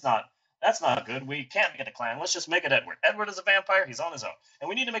not good. We can't make it a clan. Let's just make it Edward. Edward is a vampire. He's on his own. And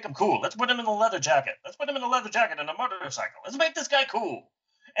we need to make him cool. Let's put him in a leather jacket. And a motorcycle. Let's make this guy cool.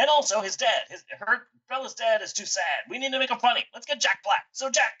 And also his dad. Bella's dad is too sad. We need to make him funny. Let's get Jack Black.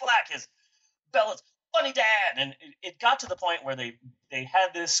 So Jack Black is Bella's funny dad. And it got to the point where they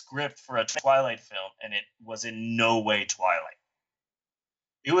had this script for a Twilight film, and it was in no way Twilight.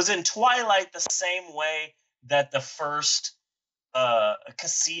 It was in Twilight the same way that the first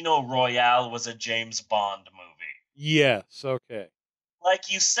Casino Royale was a James Bond movie. Yes, okay.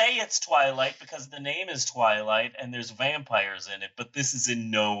 Like, you say it's Twilight because the name is Twilight and there's vampires in it, but this is in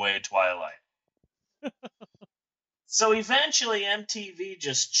no way Twilight. So eventually MTV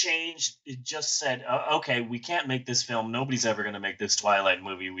just changed. It just said, okay, we can't make this film. Nobody's ever going to make this Twilight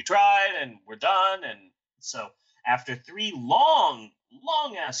movie. We tried and we're done. And so after 3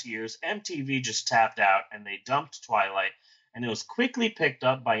 long-ass years, MTV just tapped out and they dumped Twilight. And it was quickly picked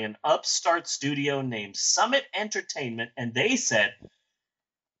up by an upstart studio named Summit Entertainment. And they said,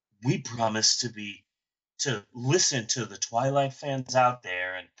 we promise to listen to the Twilight fans out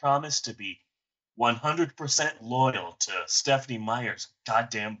there and promise to be 100% loyal to Stephenie Meyer's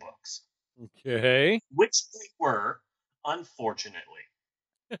goddamn books. Okay. Which they were, unfortunately.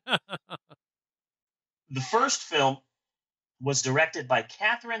 The first film was directed by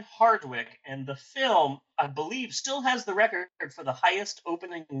Catherine Hardwicke, and the film, I believe, still has the record for the highest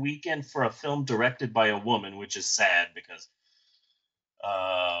opening weekend for a film directed by a woman, which is sad because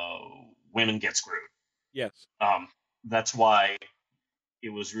women get screwed. Yes. That's why it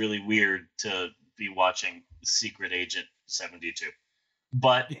was really weird to be watching Secret Agent 72.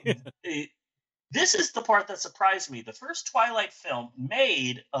 But this is the part that surprised me. The first Twilight film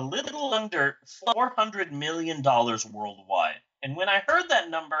made a little under $400 million worldwide. And when I heard that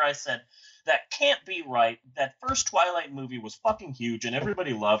number, I said, that can't be right. That first Twilight movie was fucking huge and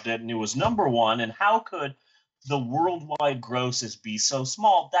everybody loved it and it was #1. And how could the worldwide grosses be so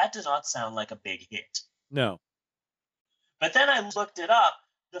small? That does not sound like a big hit. No. But then I looked it up.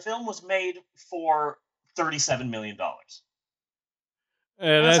 The film was made for $37 million.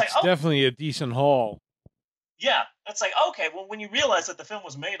 That's like, definitely a decent haul. Yeah, that's like, okay, well, when you realize that the film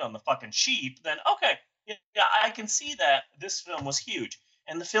was made on the fucking cheap, then okay, yeah, I can see that this film was huge.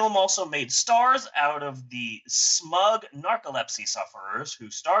 And the film also made stars out of the smug narcolepsy sufferers who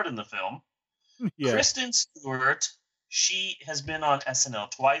starred in the film. Yeah. Kristen Stewart, she has been on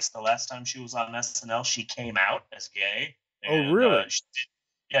SNL twice. The last time she was on SNL, she came out as gay. And, oh, really?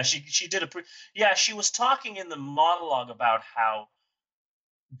 She did she was talking in the monologue about how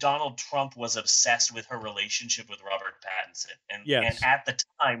Donald Trump was obsessed with her relationship with Robert Pattinson. And, and at the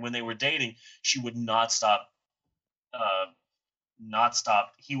time when they were dating, she would not stop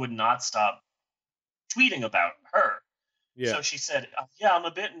he would not stop tweeting about her. Yeah. So she said, I'm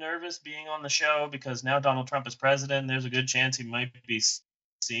a bit nervous being on the show because now Donald Trump is president. There's a good chance he might be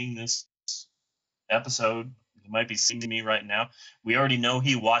seeing this episode. He might be seeing me right now. We already know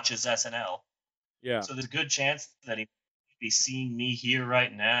he watches SNL. Yeah. So there's a good chance that he might be seeing me here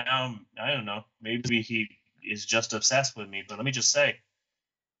right now. I don't know. Maybe he is just obsessed with me. But let me just say,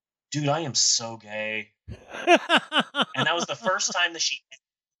 dude, I am so gay. And that was the first time that she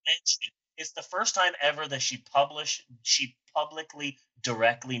mentioned it. It's the first time ever that she publicly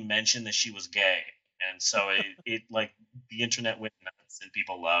directly mentioned that she was gay. and so it like the internet went nuts and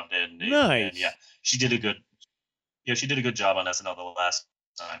people loved it. Nice. And yeah, she did a good job on SNL the last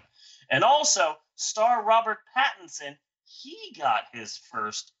time. And also, star Robert Pattinson, he got his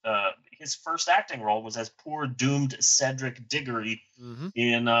first acting role was as poor doomed Cedric Diggory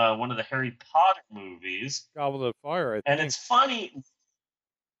in one of the Harry Potter movies. Goblet of Fire, I think. And it's funny,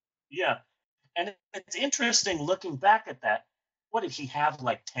 yeah, and it's interesting looking back at that. What did he have,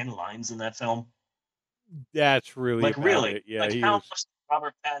 like 10 lines in that film? That's really like really it. Yeah, like how much did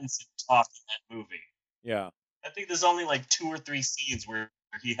Robert Pattinson talk in that movie? Yeah, I think there's only like 2 or 3 scenes where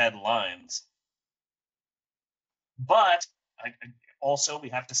he had lines. But also, we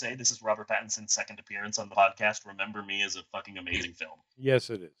have to say this is Robert Pattinson's second appearance on the podcast. Remember Me is a fucking amazing film. Yes,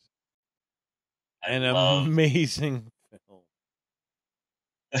 it is. An love, amazing film.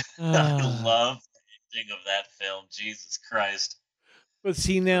 I love the ending of that film. Jesus Christ. But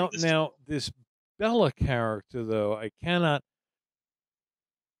see, now this Bella character, though, I cannot.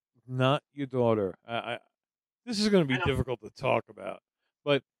 Not your daughter. This is going to be difficult to talk about,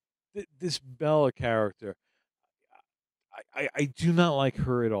 but this Bella character, I do not like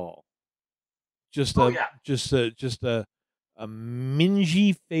her at all. Just a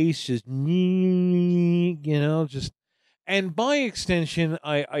mingy face, just and by extension,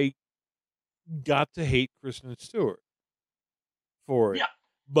 I got to hate Kristen Stewart for it. Yeah.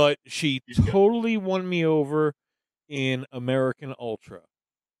 But she totally won me over in American Ultra.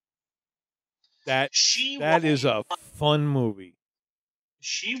 That is a fun movie.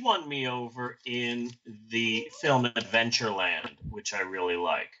 She won me over in the film Adventureland, which I really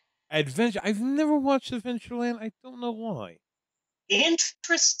like. I've never watched Adventureland. I don't know why.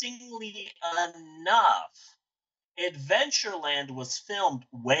 Interestingly enough, Adventureland was filmed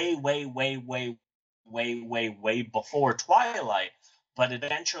way before Twilight, but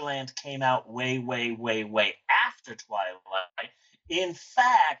Adventureland came out way after Twilight. In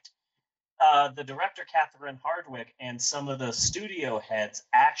fact, the director, Catherine Hardwicke, and some of the studio heads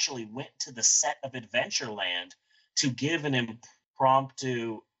actually went to the set of Adventureland to give an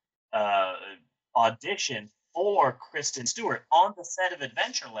impromptu audition for Kristen Stewart on the set of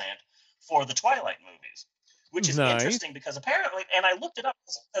Adventureland for the Twilight movies, which is interesting because apparently, and I looked it up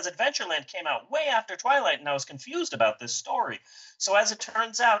because Adventureland came out way after Twilight, and I was confused about this story. So as it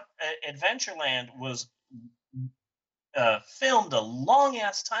turns out, Adventureland was filmed a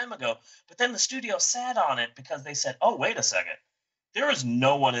long-ass time ago, but then the studio sat on it because they said, oh, wait a second. There is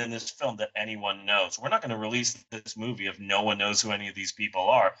no one in this film that anyone knows. We're not going to release this movie if no one knows who any of these people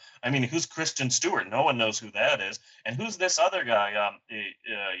are. I mean, who's Kristen Stewart? No one knows who that is. And who's this other guy?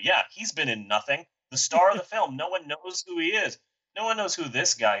 Yeah, he's been in nothing. The star of the film, no one knows who he is. No one knows who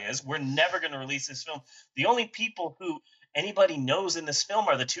this guy is. We're never going to release this film. The only people who anybody knows in this film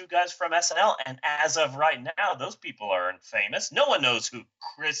are the 2 guys from SNL, and as of right now, those people aren't famous. No one knows who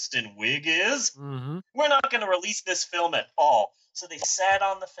Kristen Wiig is. Mm-hmm. We're not going to release this film at all. So they sat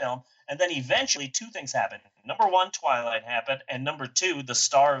on the film, and then eventually 2 things happened. Number 1, Twilight happened, and number 2, the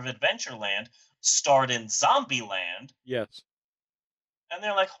star of Adventureland starred in Zombieland. Yes. And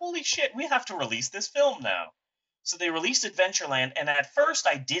they're like, holy shit, we have to release this film now. So they released Adventureland, and at first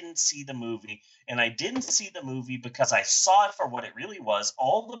I didn't see the movie, and I didn't see the movie because I saw it for what it really was.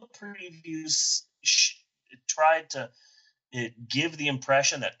 All the previews tried to give the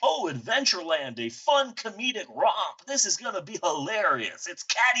impression that, oh, Adventureland, a fun comedic romp. This is going to be hilarious. It's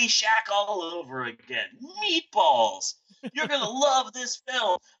Caddyshack all over again. Meatballs. You're going to love this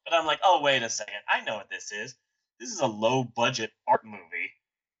film. But I'm like, oh, wait a second. I know what this is. This is a low-budget art movie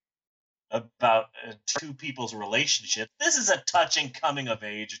about 2 people's relationship. This is a touching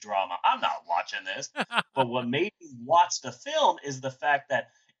coming-of-age drama. I'm not watching this. But what made me watch the film is the fact that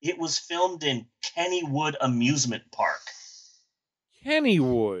it was filmed in Kennywood Amusement Park.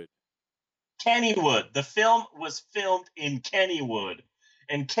 Kennywood. The film was filmed in Kennywood.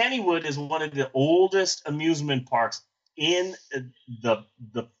 And Kennywood is one of the oldest amusement parks in the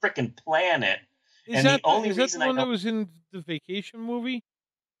frickin' planet. Is that the one that was in the Vacation movie?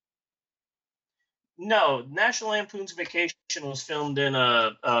 No, National Lampoon's Vacation was filmed in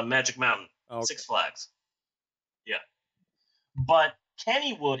Magic Mountain, Six Flags. Yeah. But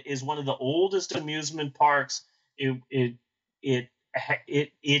Kennywood is one of the oldest amusement parks. It's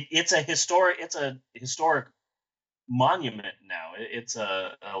a historic monument now. It's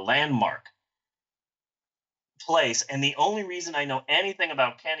a landmark place, and the only reason I know anything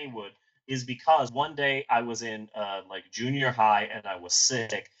about Kennywood is because one day I was in like junior high and I was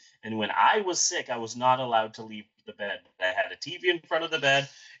sick, and when I was sick, I was not allowed to leave the bed. I had a TV in front of the bed,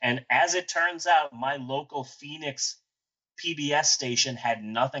 and as it turns out, my local Phoenix PBS station had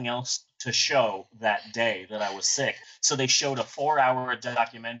nothing else to show that day that I was sick. So they showed a 4-hour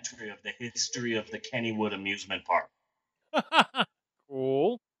documentary of the history of the Kennywood amusement park.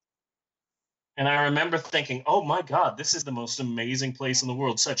 Cool. And I remember thinking, oh my God, this is the most amazing place in the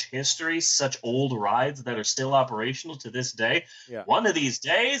world. Such history, such old rides that are still operational to this day. Yeah. One of these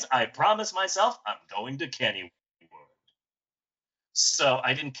days, I promise myself, I'm going to Kennywood. So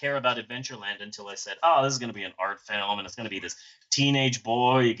I didn't care about Adventureland until I said, oh, this is going to be an art film, and it's going to be this teenage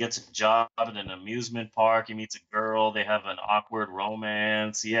boy. He gets a job at an amusement park. He meets a girl. They have an awkward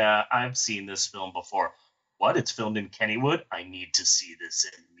romance. Yeah, I've seen this film before. What? It's filmed in Kennywood? I need to see this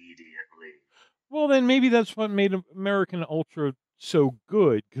immediately. Well, then maybe that's what made American Ultra so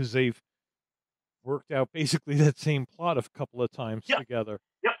good, because they've worked out basically that same plot a couple of times together.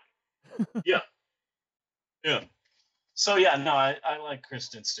 Yep. Yeah. Yeah. So, yeah, no, I like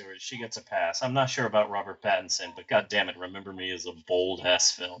Kristen Stewart. She gets a pass. I'm not sure about Robert Pattinson, but God damn it, Remember Me is a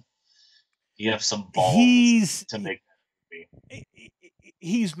bold-ass film. You have some balls to make that movie.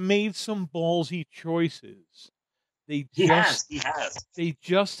 He's made some ballsy choices. He has. They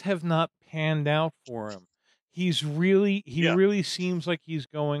just have not panned out for him. He really seems like he's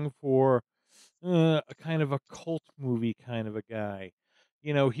going for a kind of a cult movie kind of a guy.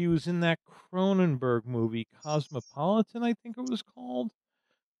 You know, he was in that Cronenberg movie, Cosmopolitan, I think it was called,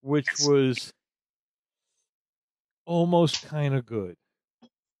 which was almost kind of good.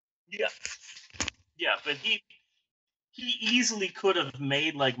 Yeah. Yeah, but he easily could have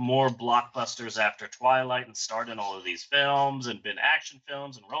made like more blockbusters after Twilight and starred in all of these films and been action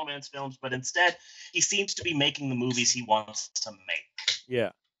films and romance films, but instead he seems to be making the movies he wants to make.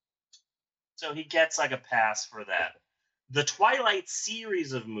 Yeah. So he gets like a pass for that. The Twilight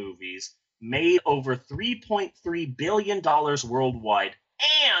series of movies made over $3.3 billion worldwide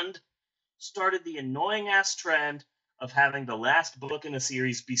and started the annoying-ass trend of having the last book in a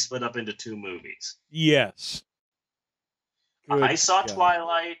series be split up into 2 movies. Yes. I saw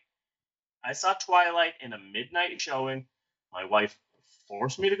Twilight in a midnight showing. My wife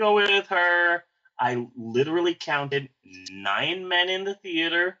forced me to go with her. I literally counted 9 men in the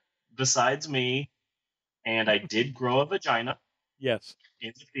theater besides me. And I did grow a vagina. Yes.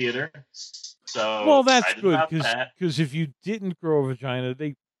 In the theater. So well, that's good, because if you didn't grow a vagina,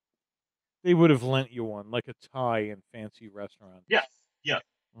 they would have lent you one, like a tie in fancy restaurants. Yeah. Yeah.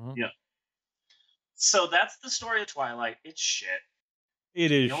 Mm-hmm. Yeah. So that's the story of Twilight. It's shit.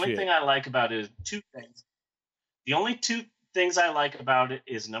 It is. The only thing I like about it is 2 things. The only 2 things I like about it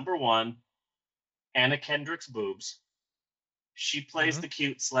is, number 1, Anna Kendrick's boobs. She plays the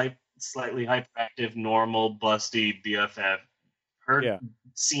cute, slightly hyperactive, normal, busty BFF. Her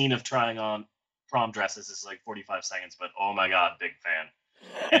scene of trying on prom dresses is like 45 seconds, but oh my God, big fan.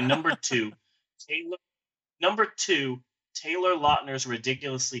 And number 2, Taylor Lautner's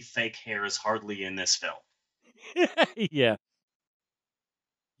ridiculously fake hair is hardly in this film. Yeah.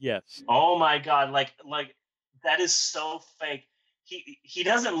 Yes. Oh my God, like that is so fake. He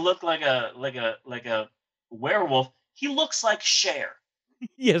doesn't look like a werewolf. He looks like Cher.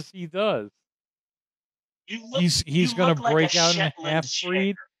 Yes, he does. He's going to break out in a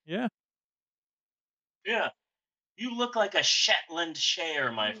half-breed. Yeah. Yeah. You look like a Shetland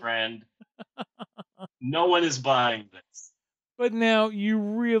Cher, my friend. No one is buying this. But now you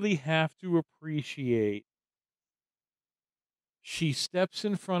really have to appreciate she steps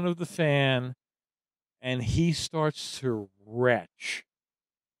in front of the fan and he starts to retch.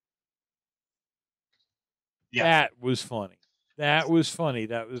 Yeah. That was funny. That was funny.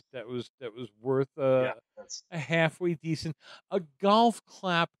 That was worth a halfway decent, a golf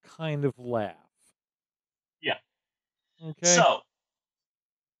clap kind of laugh. Yeah. Okay. So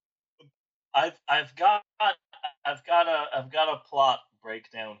I've got a plot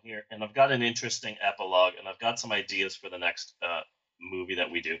breakdown here, and I've got an interesting epilogue, and I've got some ideas for the next movie that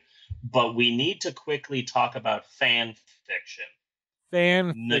we do. But we need to quickly talk about fan fiction.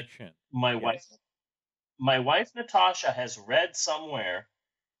 Fan fiction. My wife Natasha has read somewhere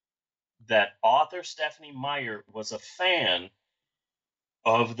that author Stephenie Meyer was a fan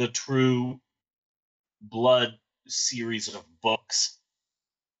of the True Blood series of books.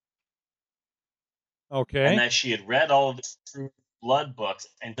 Okay. And that she had read all of the True Blood books,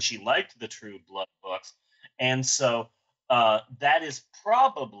 and she liked the True Blood books. And so that is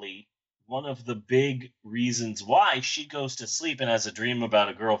probably one of the big reasons why she goes to sleep and has a dream about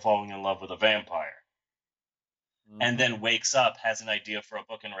a girl falling in love with a vampire. Mm-hmm. And then wakes up, has an idea for a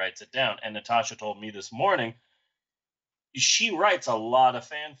book, and writes it down. And Natasha told me this morning, she writes a lot of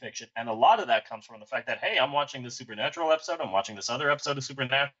fan fiction, and a lot of that comes from the fact that, hey, I'm watching this Supernatural episode, I'm watching this other episode of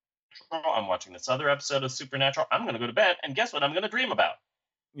Supernatural, I'm watching this other episode of Supernatural. I'm going to go to bed, and guess what I'm going to dream about?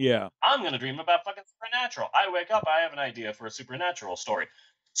 Yeah. I'm going to dream about fucking Supernatural. I wake up, I have an idea for a Supernatural story.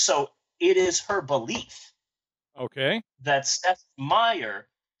 So it is her belief that Steph Meyer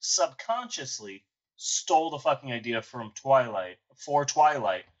subconsciously stole the fucking idea from Twilight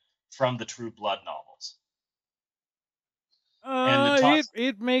from the True Blood novels.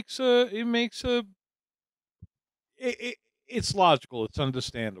 It's logical. It's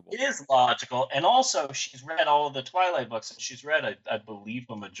understandable. It is logical, and also she's read all of the Twilight books, and she's read, I believe,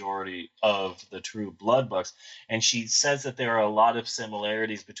 a majority of the True Blood books, and she says that there are a lot of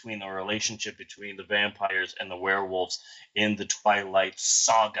similarities between the relationship between the vampires and the werewolves in the Twilight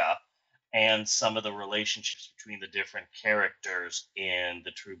saga, and some of the relationships between the different characters in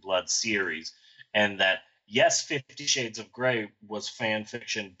the True Blood series, and that yes, 50 Shades of Grey was fan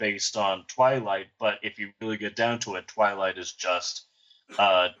fiction based on Twilight, but if you really get down to it, Twilight is just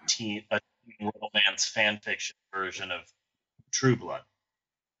a teen romance fan fiction version of True Blood.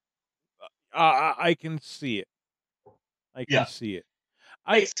 I can see it. I can see it.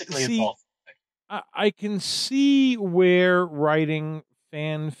 Basically, it's all. I can see where writing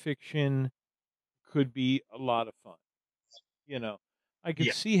fan fiction could be a lot of fun. You know, I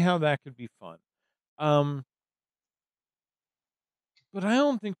could see how that could be fun. But I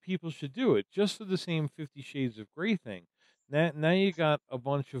don't think people should do it just for the same 50 Shades of Grey thing. Now you got a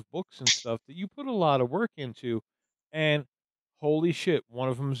bunch of books and stuff that you put a lot of work into, and holy shit, one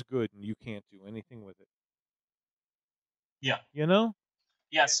of them's good, and you can't do anything with it. Yeah. You know?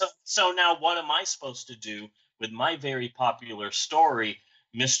 Yeah, so now what am I supposed to do with my very popular story,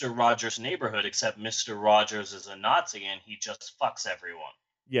 Mr. Rogers' Neighborhood, except Mr. Rogers is a Nazi and he just fucks everyone?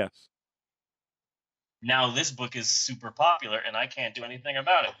 Yes. Now this book is super popular and I can't do anything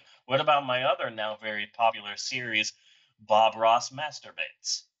about it. What about my other now very popular series, Bob Ross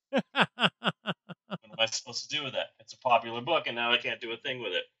Masturbates? What am I supposed to do with that? It's a popular book and now I can't do a thing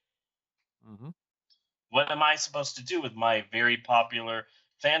with it. Mm-hmm. What am I supposed to do with my very popular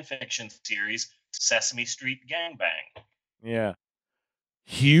fan fiction series, Sesame Street Gangbang? Yeah.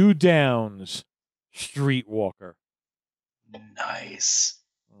 Hugh Downs, Streetwalker. Nice.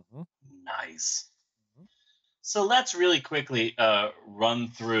 Mm-hmm. Nice. Mm-hmm. So let's really quickly run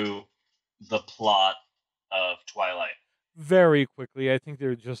through the plot of Twilight. Very quickly. I think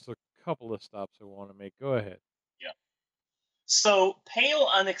there are just a couple of stops I want to make. Go ahead. Yeah. So, pale,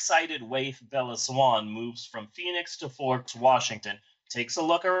 unexcited waif Bella Swan moves from Phoenix to Forks, Washington, takes a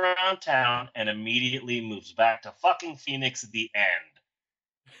look around town, and immediately moves back to fucking Phoenix at the end.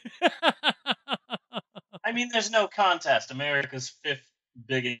 I mean, there's no contest. America's fifth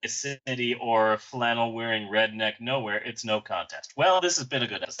biggest city or flannel-wearing redneck nowhere. It's no contest. Well, this has been a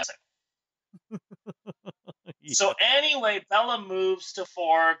good episode. Yeah. So anyway, Bella moves to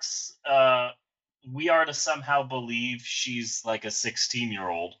Forks. We are to somehow believe she's like a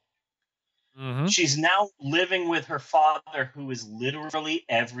 16-year-old. Mm-hmm. She's now living with her father, who is literally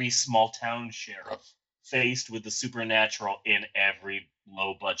every small-town sheriff faced with the supernatural in every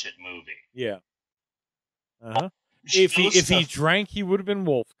low-budget movie. Yeah. Uh-huh. If he drank, he would have been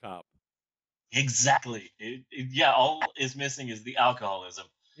Wolf Cop. Exactly. Yeah, all is missing is the alcoholism.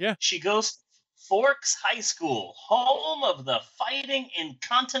 Yeah. She goes to Forks High School, home of the Fighting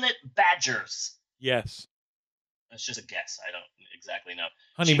Incontinent Badgers. Yes. That's just a guess. I don't exactly know.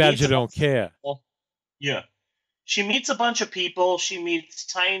 Honey Badger don't care. Yeah. She meets a bunch of people. She meets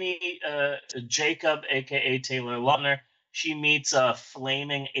Tiny Jacob, a.k.a. Taylor Lautner. She meets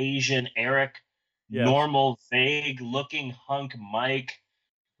flaming Asian Eric. Yes. Normal, vague-looking hunk Mike.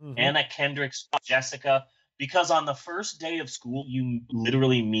 Mm-hmm. Anna Kendrick's Jessica. Because on the first day of school, you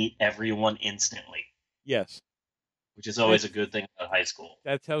literally meet everyone instantly. Yes. Which is always a good thing about high school.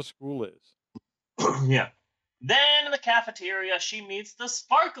 That's how school is. Yeah. Then in the cafeteria, she meets the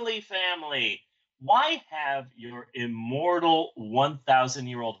Sparkly family. Why have your immortal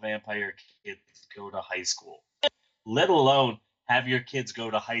 1,000-year-old vampire kids go to high school? Let alone have your kids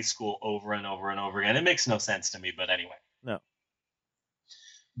go to high school over and over and over again. It makes no sense to me, but anyway. No.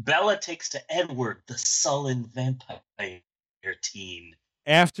 Bella takes to Edward, the sullen vampire teen.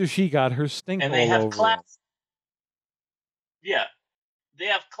 After she got her stink and all they have over class. him. Yeah. They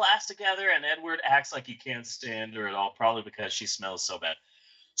have class together, and Edward acts like he can't stand her at all, probably because she smells so bad.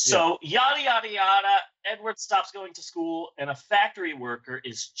 So, yada, yada, yada. Edward stops going to school, and a factory worker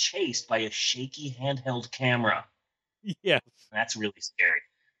is chased by a shaky handheld camera. Yes. That's really scary.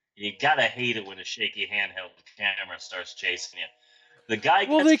 You gotta hate it when a shaky handheld camera starts chasing you. The guy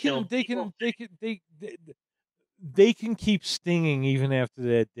gets killed. They can keep stinging even after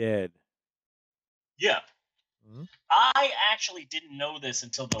they're dead. Yeah. Mm-hmm. I actually didn't know this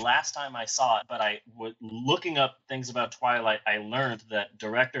until the last time I saw it, but I was looking up things about Twilight. I learned that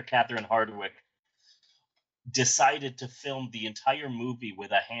director Catherine Hardwicke decided to film the entire movie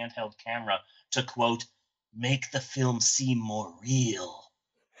with a handheld camera to, quote, make the film seem more real.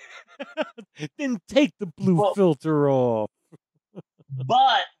 Then take the blue filter off.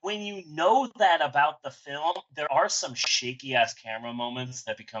 But when you know that about the film, there are some shaky-ass camera moments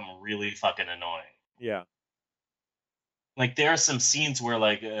that become really fucking annoying. Yeah. Like, there are some scenes where,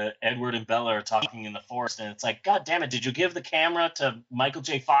 like, Edward and Bella are talking in the forest, and it's like, God damn it, did you give the camera to Michael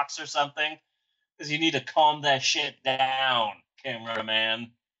J. Fox or something? Because you need to calm that shit down,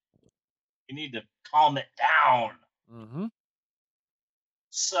 cameraman. You need to calm it down. Mm-hmm.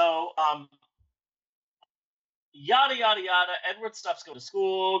 So, yada yada yada. Edward stops going to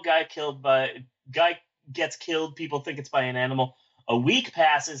school. Guy gets killed. People think it's by an animal. A week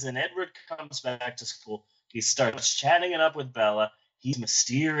passes, and Edward comes back to school. He starts chatting it up with Bella. He's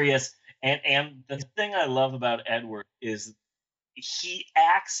mysterious, and the thing I love about Edward is he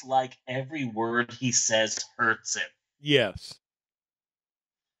acts like every word he says hurts him. Yes.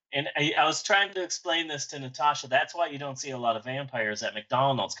 And I was trying to explain this to Natasha. That's why you don't see a lot of vampires at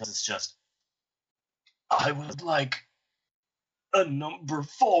McDonald's, because it's just, I would like a number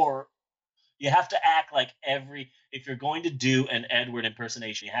 4. You have to act like if you're going to do an Edward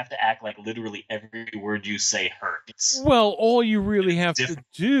impersonation, you have to act like literally every word you say hurts. Well, all you really have to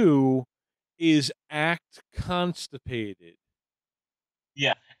do is act constipated.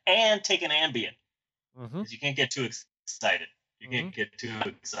 Yeah, and take an Ambien. Because you can't get too excited. You can't get too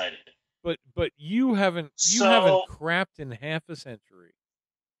excited. But you haven't crapped in half a century.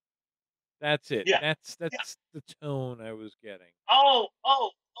 That's it. Yeah. That's the tone I was getting. Oh,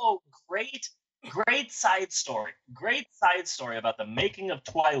 great side story. Great side story about the making of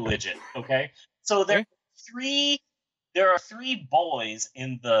Twiligent, okay? So there are three boys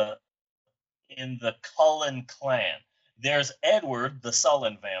in the Cullen clan. There's Edward, the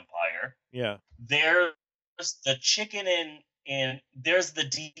sullen vampire. Yeah. There's the chicken there's the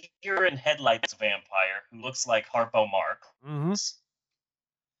deer in headlights vampire who looks like Harpo Marx. Mm-hmm.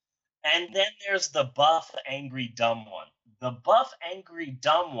 And then there's the buff, angry, dumb one. The buff, angry,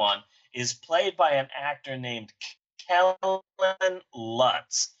 dumb one is played by an actor named Kellen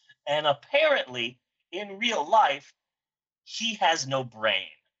Lutz. And apparently, in real life, he has no brain.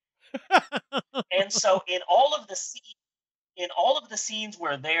 And so in all of the scenes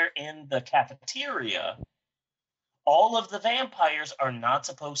where they're in the cafeteria, all of the vampires are not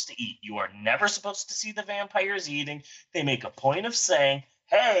supposed to eat. You are never supposed to see the vampires eating. They make a point of saying,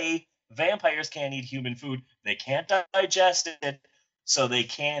 hey, vampires can't eat human food. They can't digest it, so they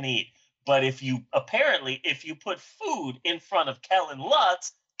can't eat. But if you put food in front of Kellen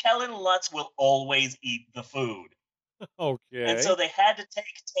Lutz will always eat the food. Okay. And so they had to take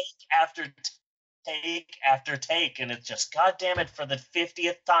after take after take, and it's just, God damn it, for the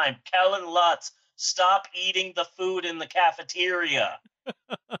 50th time, Kellen Lutz, stop eating the food in the cafeteria.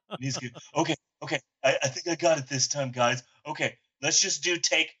 And he's good. Okay, I think I got it this time, guys. Okay, let's just do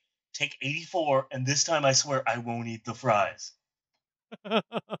take 84, and this time I swear I won't eat the fries.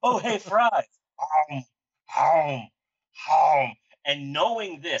 Oh, hey, fries. Home. And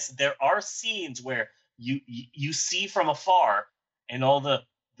knowing this, there are scenes where you see from afar, and all the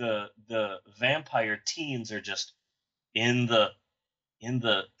vampire teens are just in the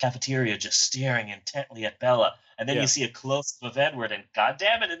cafeteria just staring intently at Bella. And then you see a close-up of Edward, and God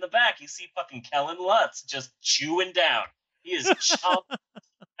damn it, in the back, you see fucking Kellen Lutz just chewing down. He is chomping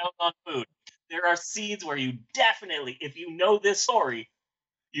down on food. There are scenes where you definitely, if you know this story,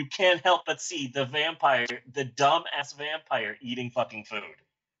 you can't help but see the vampire, the dumb-ass vampire, eating fucking food.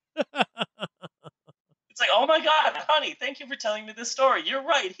 It's like, oh my God, honey, thank you for telling me this story. You're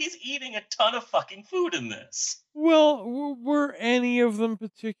right. He's eating a ton of fucking food in this. Well, were any of them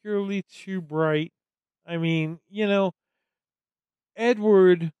particularly too bright? I mean,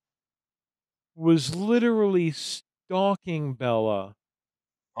 Edward was literally stalking Bella.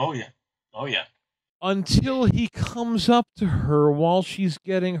 Oh, yeah. Until he comes up to her while she's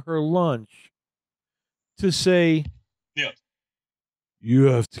getting her lunch to say, yeah, you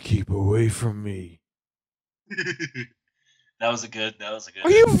have to keep away from me. That was a good.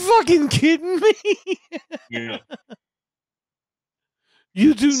 Are you fucking kidding me? Yeah.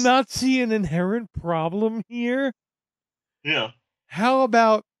 You do not see an inherent problem here? Yeah. How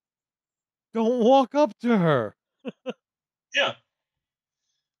about don't walk up to her? Yeah.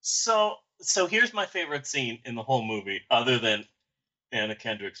 So here's my favorite scene in the whole movie, other than Anna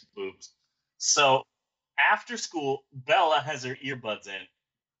Kendrick's boobs. So after school, Bella has her earbuds in,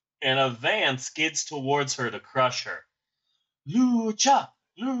 and a van skids towards her to crush her. Lucha!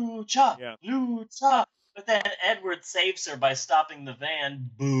 Lucha! Yeah. Lucha! But then Edward saves her by stopping the van.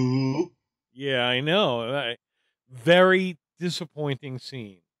 Boo! Yeah, I know. Very disappointing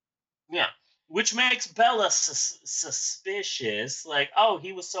scene. Yeah. Which makes Bella suspicious. Like, oh,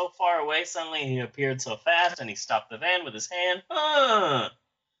 he was so far away, suddenly he appeared so fast, and he stopped the van with his hand.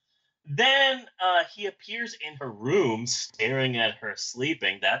 Then he appears in her room, staring at her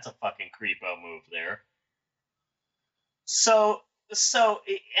sleeping. That's a fucking creepo move there. So,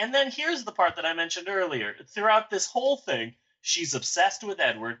 and then here's the part that I mentioned earlier. Throughout this whole thing, she's obsessed with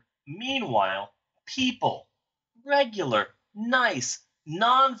Edward. Meanwhile, people, regular, nice,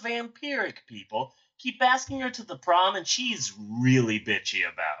 non-vampiric people, keep asking her to the prom, and she's really bitchy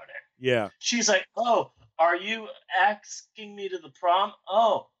about it. Yeah. She's like, oh, are you asking me to the prom?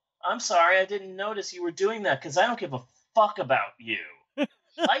 Oh, I'm sorry, I didn't notice you were doing that, because I don't give a fuck about you.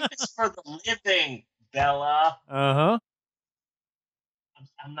 Life is for the living, Bella. Uh-huh.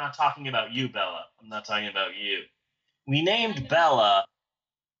 I'm not talking about you, Bella. I'm not talking about you. We named Bella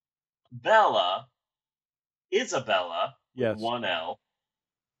Isabella, yes, with one L.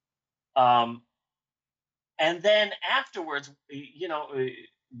 And then afterwards,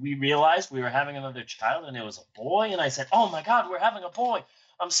 we realized we were having another child, and it was a boy. And I said, "Oh my God, we're having a boy!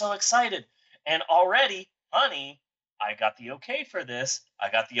 I'm so excited!" And already, honey, I got the okay for this. I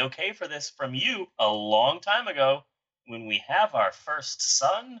got the okay for this from you a long time ago. When we have our first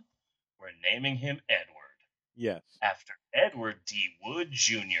son, we're naming him Edward. Yes. After Edward D. Wood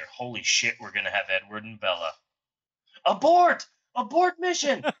Jr. Holy shit, we're going to have Edward and Bella. Abort! Abort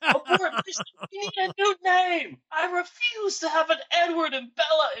mission! Abort mission! We need a new name! I refuse to have an Edward and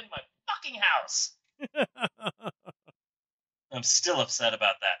Bella in my fucking house! I'm still upset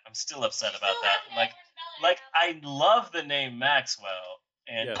about that. Like, I love the name Maxwell,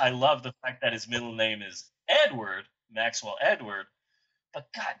 and yes. I love the fact that his middle name is Edward, Maxwell Edward, but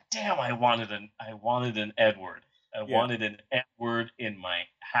goddamn, I wanted an Edward. I wanted an Edward in my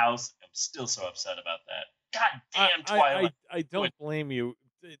house. I'm still so upset about that. God damn, Twilight. I don't blame you.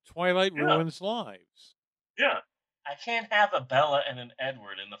 Twilight ruins lives. Yeah. I can't have a Bella and an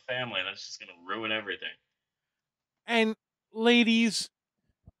Edward in the family. That's just going to ruin everything. And, ladies,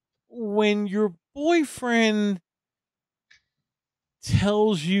 when your boyfriend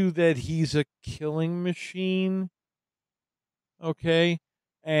tells you that he's a killing machine, okay,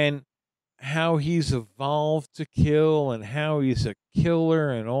 and how he's evolved to kill and how he's a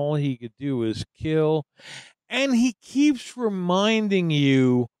killer and all he could do is kill, and he keeps reminding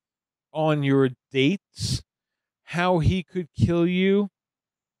you on your dates how he could kill you.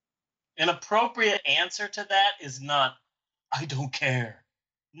 An appropriate answer to that is not, I don't care.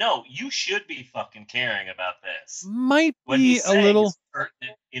 No, you should be fucking caring about this. Might be a little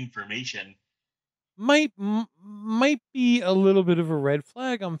pertinent information. Might be a little bit of a red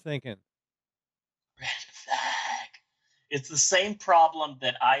flag, I'm thinking. Red flag. It's the same problem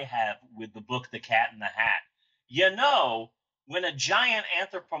that I have with the book The Cat in the Hat. You know, when a giant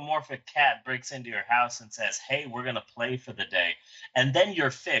anthropomorphic cat breaks into your house and says, hey, we're going to play for the day, and then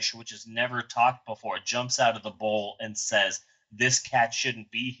your fish, which has never talked before, jumps out of the bowl and says, this cat shouldn't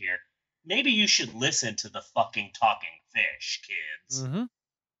be here, maybe you should listen to the fucking talking fish, kids. Mm-hmm.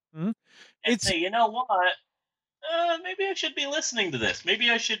 Mm-hmm. And say, you know what? Maybe I should be listening to this. Maybe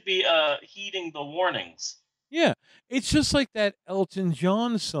I should be heeding the warnings. Yeah, it's just like that Elton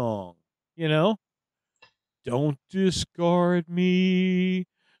John song, you know? Don't discard me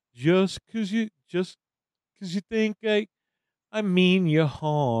just 'cause you think I mean you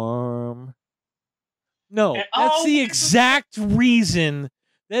harm. No, that's the exact reason.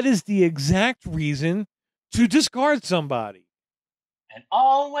 That is the exact reason to discard somebody. And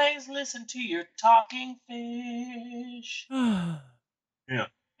always listen to your talking fish. Yeah,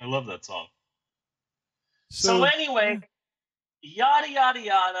 I love that song. So anyway, yada, yada,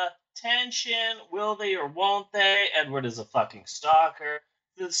 yada. Tension, will they or won't they? Edward is a fucking stalker.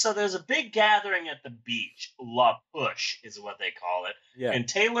 So there's a big gathering at the beach. La Push is what they call it. Yeah. And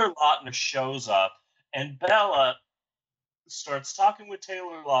Taylor Lautner shows up, and Bella starts talking with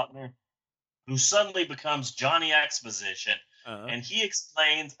Taylor Lautner, who suddenly becomes Johnny Exposition. Uh-huh. And he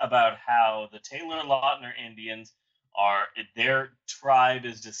explains about how the Taylor Lautner Indians their tribe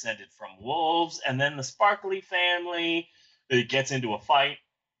is descended from wolves, and then the Sparkley family gets into a fight,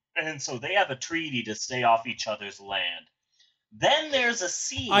 and so they have a treaty to stay off each other's land. Then there's a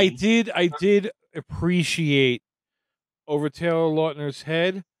scene. I did appreciate over Taylor Lautner's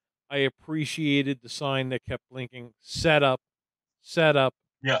head. I appreciated the sign that kept blinking. Set up.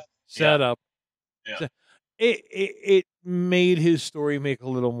 Yeah. Set up. Yeah. made his story make a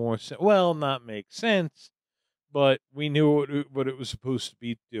little more sense. Well, not make sense, but we knew what it was supposed to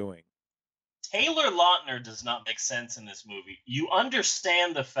be doing. Taylor Lautner does not make sense in this movie. You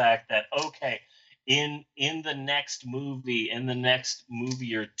understand the fact that, okay, in the next movie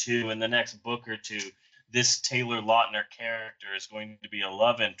or two, in the next book or two, this Taylor Lautner character is going to be a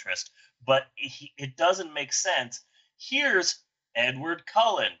love interest, but it doesn't make sense. Here's Edward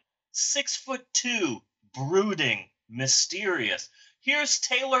Cullen, 6'2", brooding, mysterious. Here's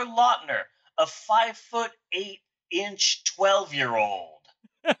Taylor Lautner, a 5'8" 12-year-old.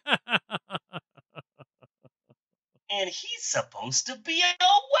 And he's supposed to be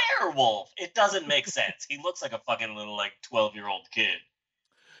a werewolf. It doesn't make sense. He looks like a fucking little 12-year-old kid.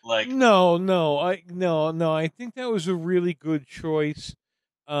 No. I think that was a really good choice.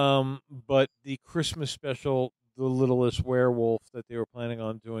 But the Christmas special, The Littlest Werewolf, that they were planning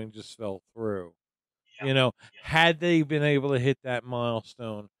on doing just fell through. Yeah. Had they been able to hit that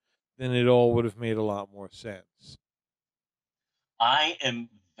milestone, then it all would have made a lot more sense. I am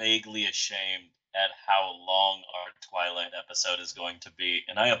vaguely ashamed at how long our Twilight episode is going to be,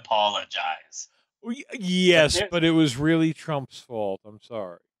 and I apologize. Yes, but it was really Trump's fault. I'm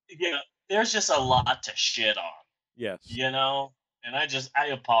sorry. Yeah, there's just a lot to shit on. Yes. And I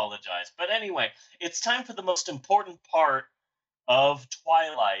apologize. But anyway, it's time for the most important part of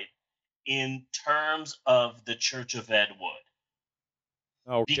Twilight in terms of the Church of Ed Wood.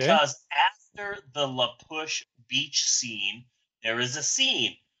 Okay. Because after the La Push beach scene, there is a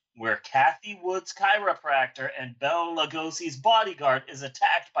scene where Kathy Wood's chiropractor and Bela Lugosi's bodyguard is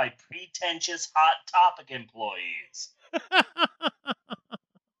attacked by pretentious Hot Topic employees.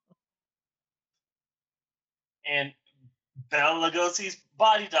 And Bela Lugosi's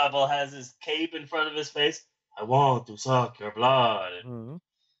body double has his cape in front of his face. I want to suck your blood. Mm-hmm.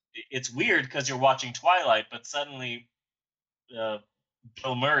 It's weird because you're watching Twilight, but suddenly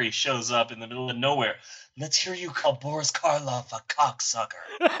Bill Murray shows up in the middle of nowhere. Let's hear you call Boris Karloff a cocksucker.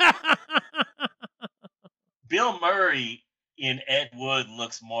 Bill Murray in Ed Wood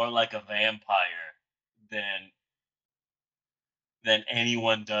looks more like a vampire than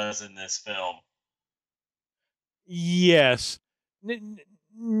anyone does in this film. Yes.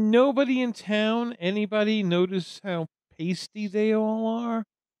 Nobody in town, anybody notice how pasty they all are?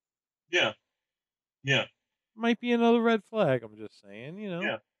 Yeah. Might be another red flag, I'm just saying,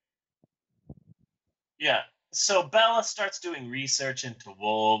 Yeah. So Bella starts doing research into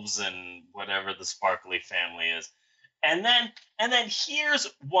wolves and whatever the Sparkly family is. And then here's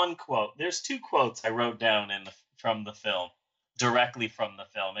one quote. There's two quotes I wrote down from the film, directly from the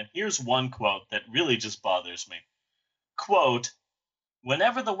film. And here's one quote that really just bothers me. Quote,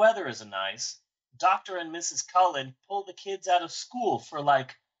 whenever the weather is nice, Dr. and Mrs. Cullen pull the kids out of school for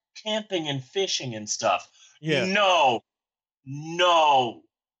camping and fishing and stuff. Yeah. No.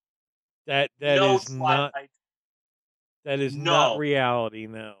 That no, is not. That is not reality.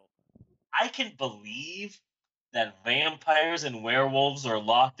 No. I can believe that vampires and werewolves are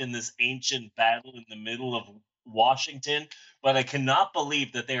locked in this ancient battle in the middle of Washington, but I cannot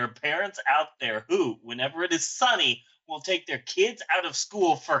believe that there are parents out there who, whenever it is sunny, will take their kids out of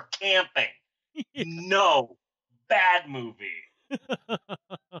school for camping. Yeah. No. Bad movie.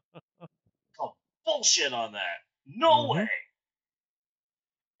 Call bullshit on that. No way.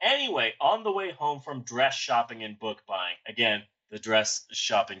 Anyway, on the way home from dress shopping and book buying, again, the dress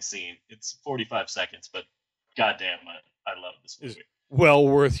shopping scene, it's 45 seconds, but goddamn, I love this movie. It's well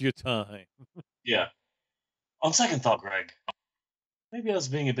worth your time. Yeah. On second thought, Greg, maybe I was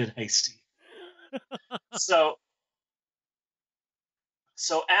being a bit hasty. So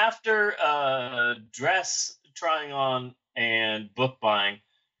after dress trying on and book buying,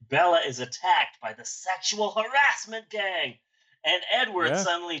 Bella is attacked by the sexual harassment gang. And Edward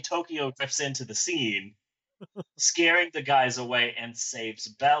suddenly Tokyo drifts into the scene, scaring the guys away, and saves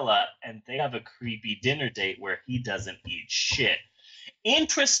Bella. And they have a creepy dinner date where he doesn't eat shit.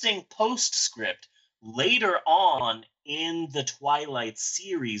 Interesting postscript. Later on in the Twilight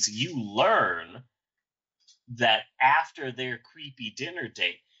series, you learn that after their creepy dinner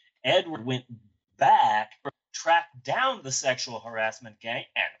date, Edward went back, tracked down the sexual harassment gang,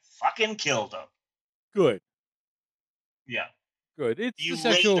 and fucking killed them. Good. Yeah. Good. It's the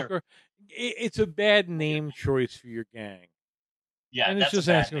sexual. It's a bad name choice for your gang. Yeah, and it's just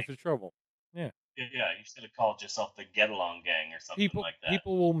asking for trouble. Yeah. Yeah, you should have called yourself the Get Along Gang or something like that.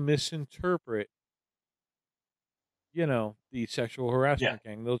 People will misinterpret, the sexual harassment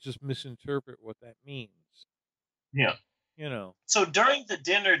gang. They'll just misinterpret what that means. Yeah. So during the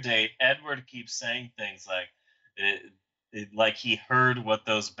dinner date, Edward keeps saying things like he heard what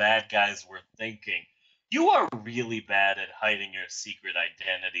those bad guys were thinking. You are really bad at hiding your secret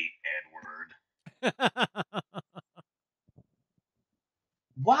identity, Edward.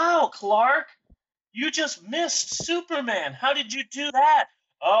 Wow, Clark! You just missed Superman. How did you do that?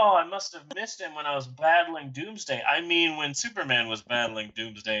 Oh, I must have missed him when I was battling Doomsday. I mean, when Superman was battling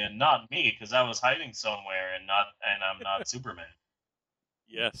Doomsday and not me, because I was hiding somewhere and I'm not Superman.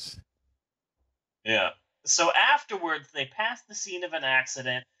 Yes. Yeah. So afterwards, they pass the scene of an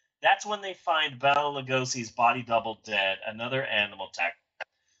accident. That's when they find Bela Lugosi's body double dead, another animal tech.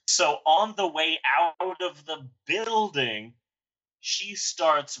 So on the way out of the building,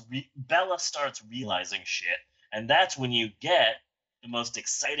 Bella starts realizing shit. And that's when you get the most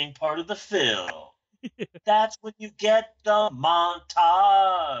exciting part of the film. That's when you get the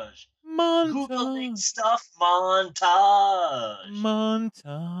montage. Googling stuff montage.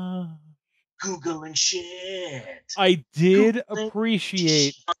 Googling shit. I did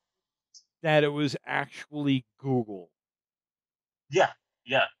appreciate that it was actually Google. Yeah.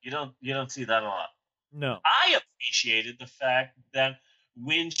 You don't see that a lot. No. I appreciated the fact that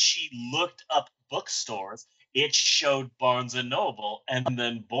when she looked up bookstores, it showed Barnes and Noble and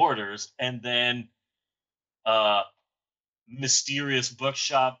then Borders and then mysterious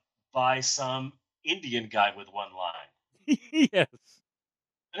bookshop by some Indian guy with one line. Yes.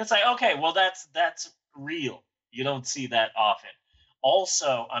 And it's like, okay, well, that's real. You don't see that often.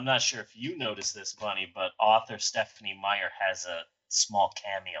 Also, I'm not sure if you noticed this, Bunny, but author Stephenie Meyer has a small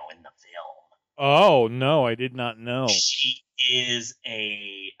cameo in the film. Oh no, I did not know. She is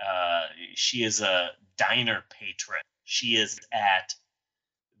a diner patron. She is at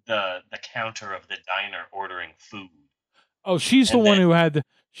the counter of the diner ordering food. Oh, she's the one who had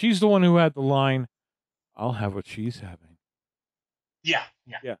the line, "I'll have what she's having." Yeah,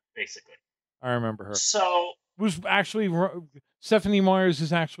 basically. I remember her. So it was actually Stephenie Meyers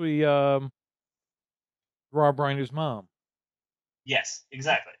is actually Rob Reiner's mom. Yes,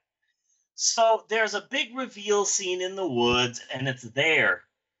 exactly. So there's a big reveal scene in the woods, and it's there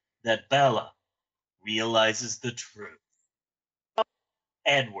that Bella realizes the truth.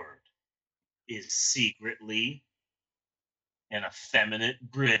 Edward is secretly an effeminate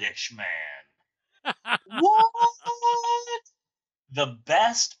British man. What? The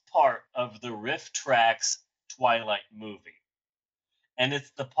best part of the Riff Tracks Twilight movie. And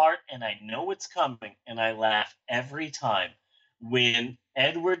it's the part, and I know it's coming, and I laugh every time, when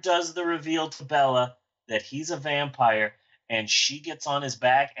Edward does the reveal to Bella that he's a vampire, and she gets on his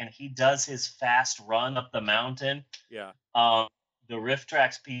back, and he does his fast run up the mountain. Yeah. The Riff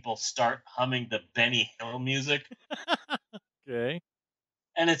Tracks people start humming the Benny Hill music. Okay.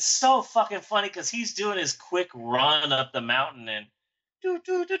 And it's so fucking funny because he's doing his quick run up the mountain and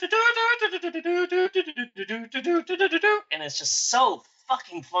it's just so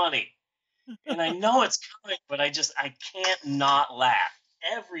fucking funny. And I know it's coming, but I can't not laugh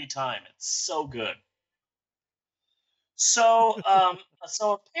every time. It's so good. So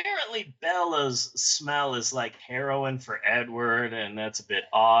apparently Bella's smell is like heroin for Edward, and that's a bit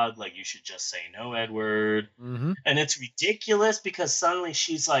odd. Like, you should just say no, Edward. Mm-hmm. And it's ridiculous because suddenly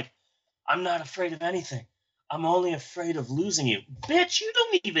she's like, I'm not afraid of anything. I'm only afraid of losing you. Bitch, you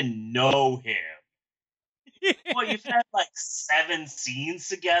don't even know him. Well, you've had like 7 scenes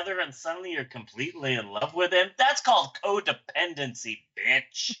together and suddenly you're completely in love with him? That's called codependency,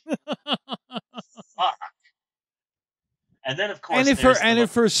 bitch. Fuck. And then, of course, if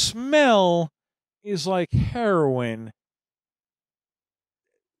her smell is like heroin,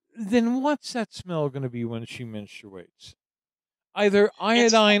 then what's that smell going to be when she menstruates? Either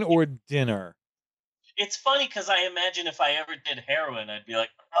iodine or dinner. It's funny because I imagine if I ever did heroin, I'd be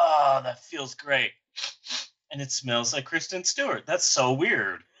like, oh, that feels great. And it smells like Kristen Stewart. That's so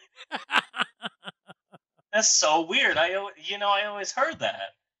weird. That's so weird. I always heard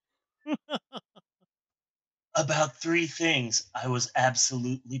that. About 3 things I was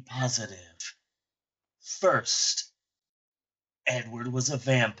absolutely positive. First, Edward was a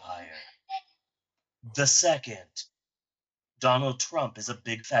vampire. The second, Donald Trump is a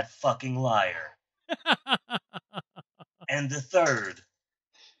big fat fucking liar. And the third,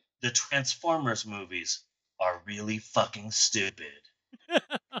 the Transformers movies are really fucking stupid.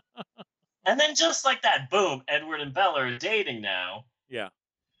 And then just like that, boom, Edward and Bella are dating now. Yeah.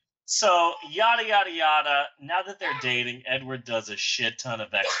 So, yada, yada, yada. Now that they're dating, Edward does a shit ton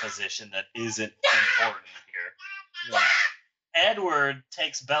of exposition that isn't important here. Yeah. Edward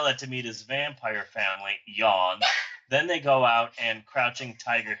takes Bella to meet his vampire family, yawn. Then they go out and crouching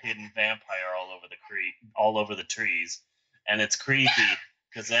tiger, hidden vampire all over the trees. And it's creepy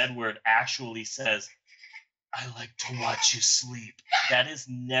because Edward actually says, I like to watch you sleep. That is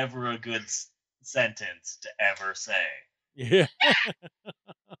never a good sentence to ever say. Yeah.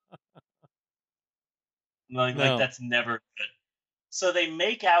 Like that's never good. So they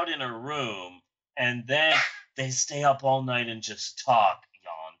make out in a room, and then they stay up all night and just talk,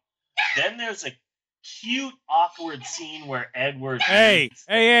 yawn. Then there's a cute, awkward scene where Edward... Hey!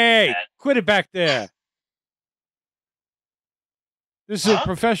 Quit it back there. This is a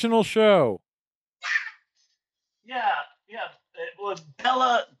professional show. Yeah. Well,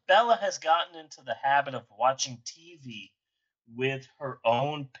 Bella has gotten into the habit of watching TV with her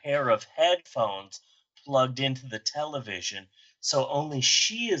own pair of headphones plugged into the television, so only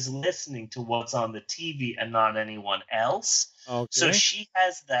she is listening to what's on the TV and not anyone else. Okay. So she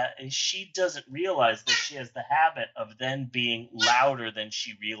has that, and she doesn't realize that she has the habit of then being louder than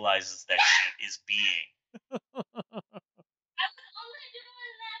she realizes that she is being. I was only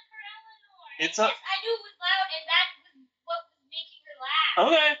doing that for Eleanor. Yes, I knew it was loud, and that was what was making her laugh.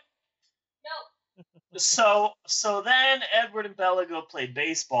 Okay. No. So then Edward and Bella go play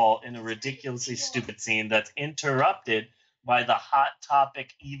baseball in a ridiculously stupid scene that's interrupted by the Hot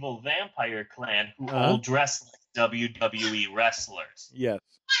Topic evil vampire clan who all dress like WWE wrestlers. Yes.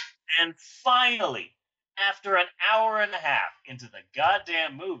 And finally, after an hour and a half into the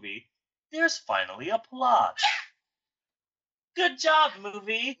goddamn movie, there's finally a plot. Good job,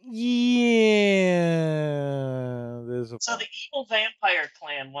 movie. Yeah. So the evil vampire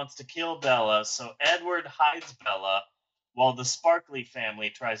clan wants to kill Bella, so Edward hides Bella, while the Sparkly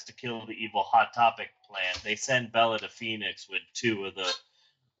family tries to kill the evil Hot Topic clan. They send Bella to Phoenix with two of the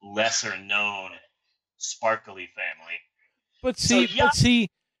lesser-known Sparkly family. But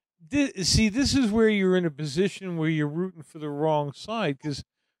this is where you're in a position where you're rooting for the wrong side, because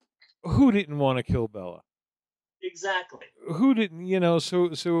who didn't want to kill Bella? Exactly. Who didn't, so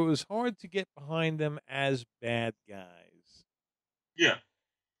it was hard to get behind them as bad guys. Yeah.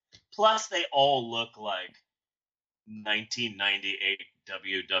 Plus, they all look like 1998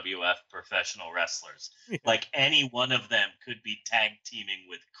 WWF professional wrestlers. Yeah. Like, any one of them could be tag teaming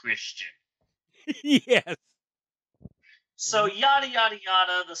with Christian. Yes. So, yada, yada,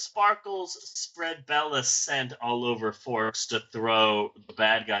 yada, the Sparkles spread Bella's scent all over Forks to throw the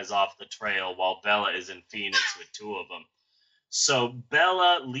bad guys off the trail while Bella is in Phoenix with two of them. So,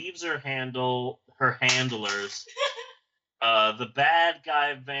 Bella leaves her handlers. The bad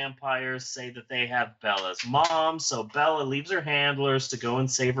guy vampires say that they have Bella's mom, so Bella leaves her handlers to go and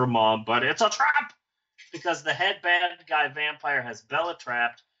save her mom, but it's a trap! Because the head bad guy vampire has Bella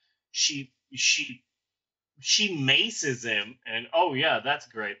trapped. She maces him, and oh yeah, that's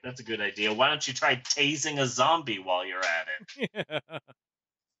great. That's a good idea. Why don't you try tasing a zombie while you're at it? Yeah.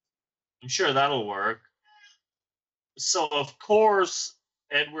 I'm sure that'll work. So, of course,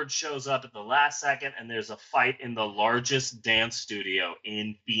 Edward shows up at the last second, and there's a fight in the largest dance studio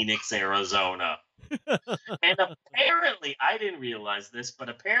in Phoenix, Arizona. And apparently, I didn't realize this, but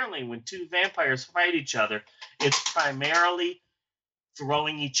apparently when two vampires fight each other, it's primarily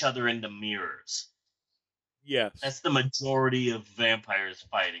throwing each other into mirrors. Yes. That's the majority of vampires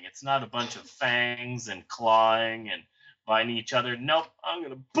fighting. It's not a bunch of fangs and clawing and biting each other. Nope, I'm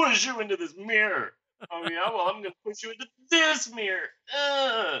going to push you into this mirror. Oh, yeah? Well, I'm going to push you into this mirror.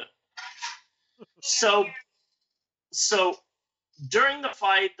 So during the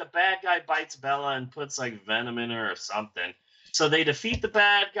fight, the bad guy bites Bella and puts, like, venom in her or something. So they defeat the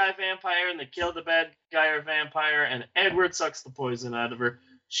bad guy vampire and they kill the bad guy or vampire, and Edward sucks the poison out of her.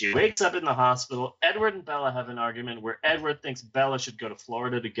 She wakes up in the hospital. Edward and Bella have an argument where Edward thinks Bella should go to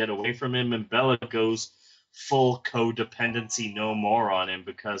Florida to get away from him, and Bella goes full codependency no more on him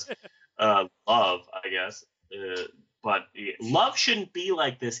because love, I guess. But love shouldn't be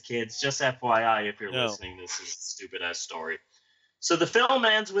like this, kids. Just FYI, if you're listening, this is a stupid-ass story. So the film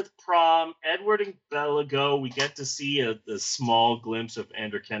ends with prom. Edward and Bella go. We get to see a small glimpse of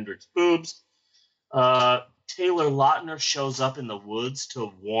Andrew Kendrick's boobs. Taylor Lautner shows up in the woods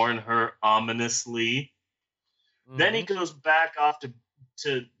to warn her ominously. Mm-hmm. Then he goes back off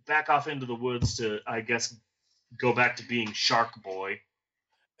into the woods to, I guess, go back to being Shark Boy.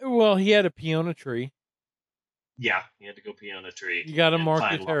 Well, he had a pee on a tree. Yeah, he had to go pee on a tree. You got to mark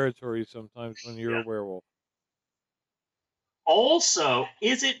your territory sometimes when you're a werewolf. Also,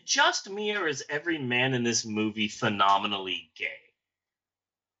 is it just me or is every man in this movie phenomenally gay?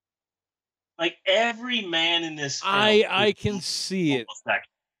 Like, every man in this film... I can see it.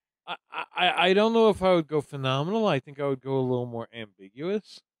 I don't know if I would go phenomenal. I think I would go a little more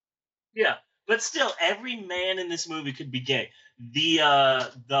ambiguous. Yeah, but still, every man in this movie could be gay. The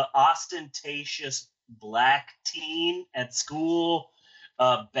ostentatious black teen at school,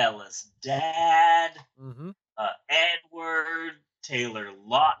 Bella's dad, mm-hmm. Edward, Taylor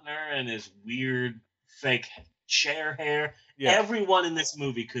Lautner and his weird fake chair hair. Yeah. Everyone in this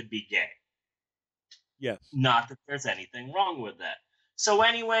movie could be gay. Yes. Not that there's anything wrong with that. So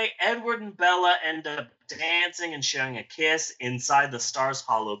anyway, Edward and Bella end up dancing and sharing a kiss inside the Stars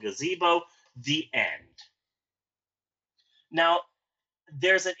Hollow gazebo. The end. Now,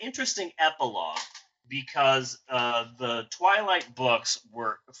 there's an interesting epilogue because the Twilight books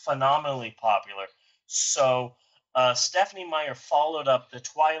were phenomenally popular. So Stephenie Meyer followed up the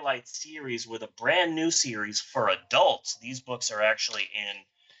Twilight series with a brand new series for adults. These books are actually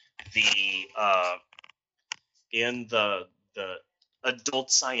in the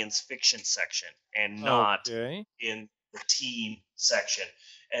adult science fiction section and not in the teen section.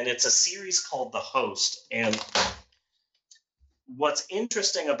 And it's a series called The Host. And what's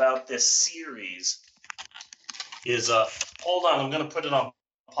interesting about this series is, hold on, I'm going to put it on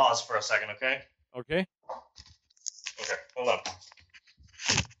pause for a second, okay? Okay. Okay, hold on.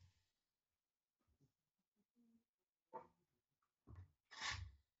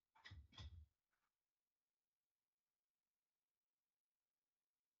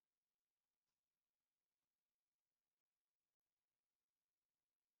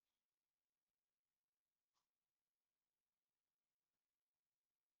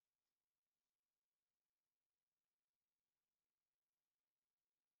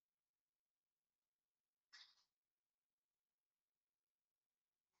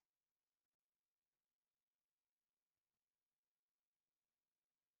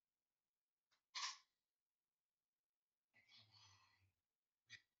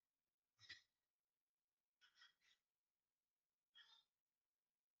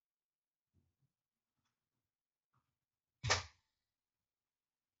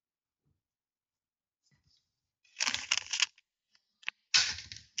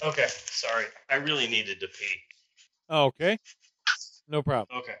 Okay, sorry. I really needed to pee. Okay. No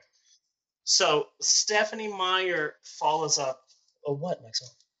problem. Okay. So, Stephenie Meyer follows up... Oh, what, Maxwell?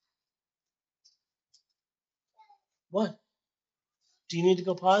 What? Do you need to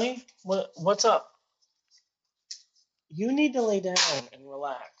go potty? What's up? You need to lay down and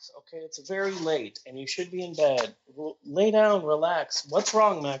relax, okay? It's very late, and you should be in bed. Lay down, relax. What's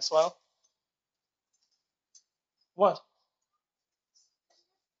wrong, Maxwell? What?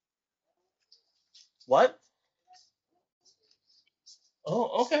 What?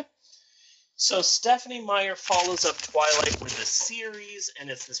 Oh, okay. So Stephenie Meyer follows up Twilight with a series, and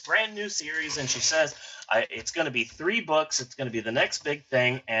it's this brand new series, and she says it's going to be 3 books. It's going to be the next big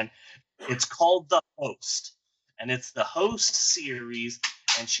thing, and it's called The Host. And it's the Host series,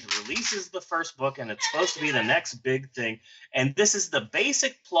 and she releases the first book, and it's supposed to be the next big thing. And this is the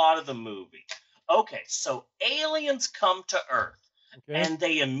basic plot of the movie. Okay, so aliens come to Earth, and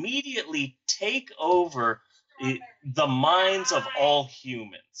they immediately take over the minds of all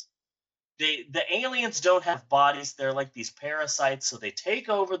humans. The aliens don't have bodies. They're like these parasites, so they take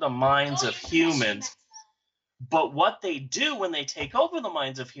over the minds of humans. But what they do when they take over the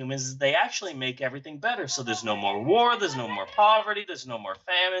minds of humans is they actually make everything better. So there's no more war, there's no more poverty, there's no more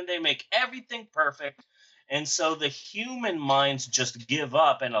famine. They make everything perfect. And so the human minds just give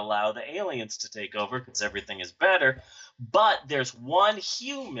up and allow the aliens to take over because everything is better. But there's one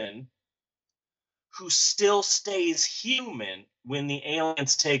human who still stays human when the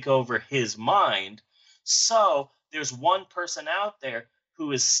aliens take over his mind. So there's one person out there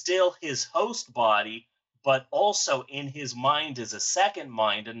who is still his host body, but also in his mind is a second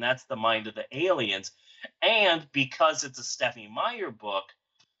mind, and that's the mind of the aliens. And because it's a Stephenie Meyer book,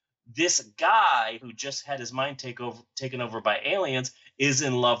 this guy who just had his mind taken over by aliens is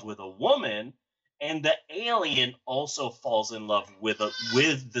in love with a woman, and the alien also falls in love with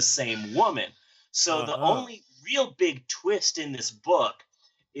the same woman. So the only real big twist in this book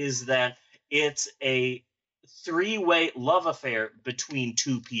is that it's a 3-way love affair between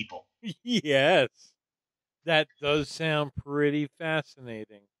 2 people. Yes. That does sound pretty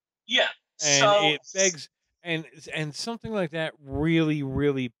fascinating. Yeah. And it begs, and something like that really,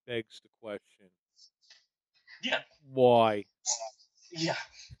 really begs the question. Yeah. Why? Yeah.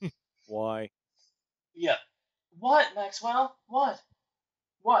 Why? Yeah. What, Maxwell? What?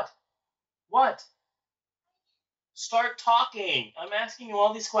 Start talking. I'm asking you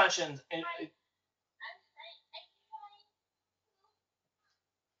all these questions. And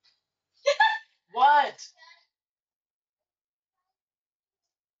what?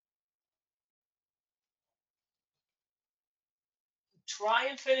 Try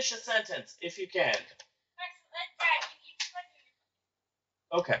and finish a sentence if you can.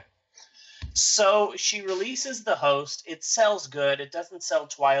 Okay. So she releases The Host. It sells good. It doesn't sell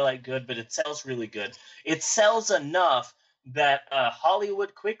Twilight good, but it sells really good. It sells enough that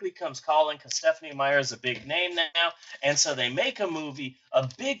Hollywood quickly comes calling because Stephenie Meyer is a big name now, and so they make a movie, a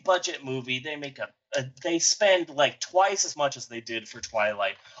big budget movie. They make they spend like twice as much as they did for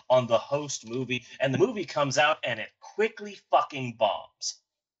Twilight on the Host movie, and the movie comes out and it quickly fucking bombs.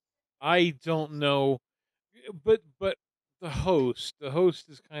 I don't know, but the Host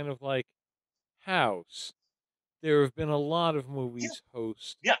is kind of like House. There have been a lot of movies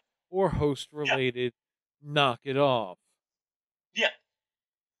Host or Host related. Knock it off.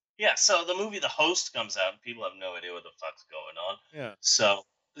 Yeah, so the movie The Host comes out, and people have no idea what the fuck's going on. Yeah.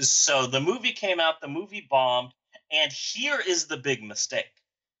 So the movie came out, the movie bombed, and here is the big mistake.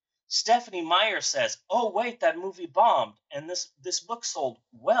 Stephenie Meyer says, "Oh wait, that movie bombed, and this book sold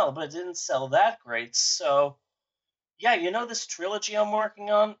well, but it didn't sell that great. So, yeah, you know this trilogy I'm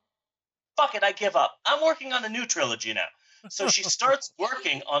working on? Fuck it, I give up. I'm working on a new trilogy now." So she starts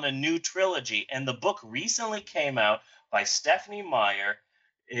working on a new trilogy, and the book recently came out by Stephenie Meyer.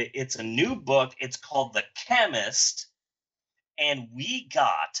 It's a new book. It's called The Chemist, and we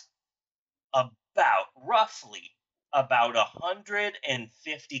got roughly about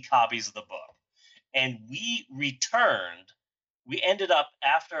 150 copies of the book. And we ended up,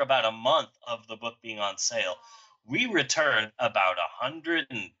 after about a month of the book being on sale, we returned about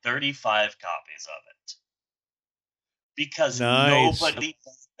 135 copies of it. Because nobody,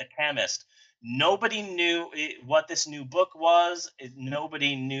 The Chemist, nobody knew what this new book was.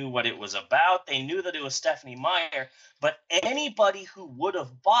 Nobody knew what it was about. They knew that it was Stephenie Meyer, but anybody who would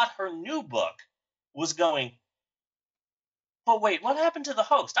have bought her new book was going, "But wait, what happened to The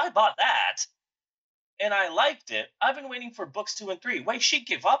Host? I bought that, and I liked it. I've been waiting for books 2 and 3. Wait, she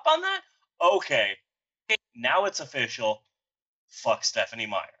gave up on that? Okay, now it's official. Fuck Stephenie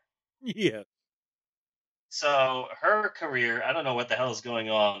Meyer." Yeah. So her career, I don't know what the hell is going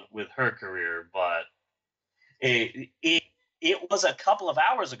on with her career, but it was a couple of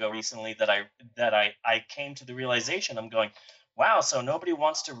hours ago recently that I came to the realization. I'm going, wow, so nobody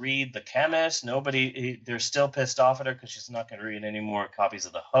wants to read The Chemist. They're still pissed off at her because she's not going to read any more copies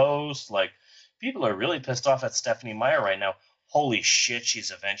of The Host. Like, people are really pissed off at Stephenie Meyer right now. Holy shit, she's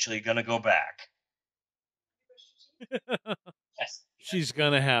eventually going to go back. Yes. She's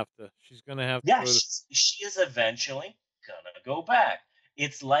gonna have to. Yeah, she is eventually gonna go back.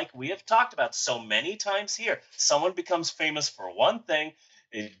 It's like we have talked about so many times here. Someone becomes famous for one thing,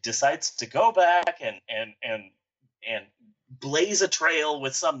 it decides to go back and blaze a trail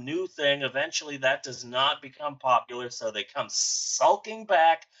with some new thing. Eventually, that does not become popular, so they come sulking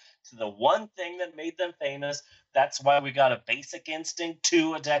back to the one thing that made them famous. That's why we got a Basic Instinct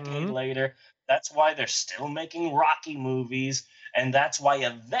 2 a decade later. That's why they're still making Rocky movies. And that's why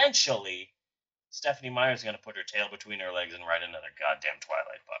eventually Stephenie Meyer is going to put her tail between her legs and write another goddamn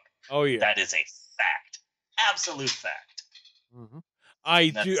Twilight book. Oh, yeah. That is a fact. Absolute fact. Mm-hmm.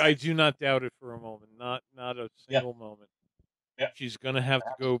 I do not doubt it for a moment. Not a single moment. Yeah. She's going to have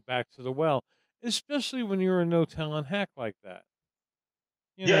to go back to the well, especially when you're a no-talent hack like that.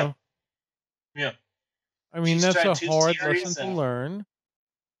 You know? Yeah. I mean, that's a hard lesson to learn.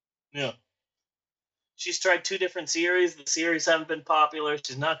 Yeah. She's tried 2 different series. The series haven't been popular.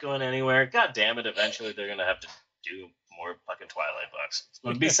 She's not going anywhere. God damn it. Eventually, they're going to have to do more fucking Twilight books. It's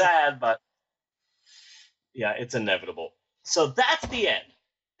going to be sad, but yeah, it's inevitable. So that's the end.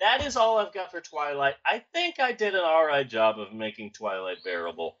 That is all I've got for Twilight. I think I did an all right job of making Twilight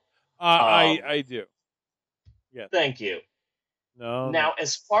bearable. I do. Yeah. Thank you. No. Now,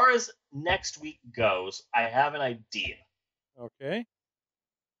 as far as next week goes, I have an idea. Okay.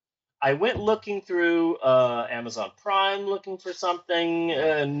 I went looking through Amazon Prime, looking for something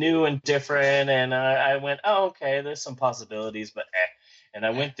new and different, and I went, oh, okay, there's some possibilities, but eh. And I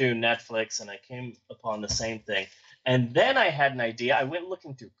went through Netflix, and I came upon the same thing. And then I had an idea. I went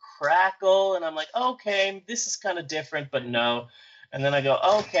looking through Crackle, and I'm like, okay, this is kind of different, but no. And then I go,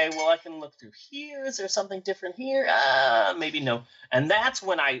 okay, well, I can look through here. Is there something different here? Maybe no. And that's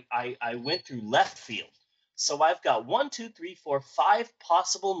when I went through left field. So I've got 1, 2, 3, 4, 5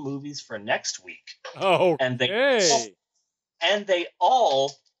 possible movies for next week. Oh, and they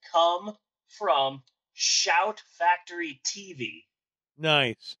all come from Shout Factory TV.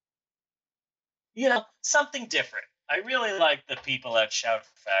 Nice. You know, something different. I really like the people at Shout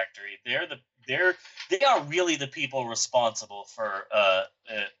Factory. They are really the people responsible for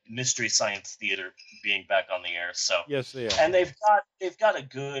Mystery Science Theater being back on the air. So yes, they are. And they've got a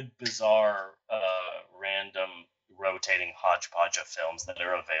good, bizarre, random, rotating hodgepodge of films that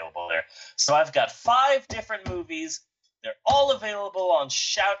are available there. So I've got 5 different movies. They're all available on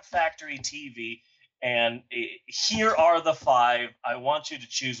Shout Factory TV. And here are the 5. I want you to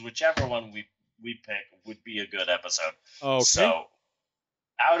choose whichever one we pick would be a good episode. Okay. So,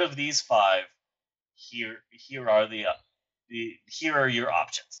 out of these 5, here are here are your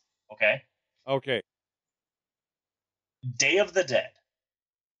options. Okay. Okay. Day of the Dead.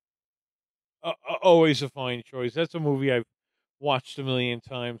 Always a fine choice. That's a movie I've watched a million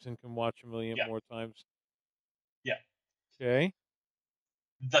times and can watch a million more times. Yeah. Okay.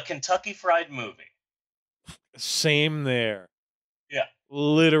 The Kentucky Fried Movie. Same there. Yeah.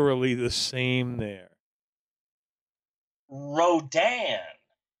 Literally the same there. Rodan.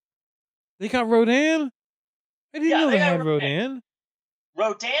 They got Rodan? I didn't know they had Rodan.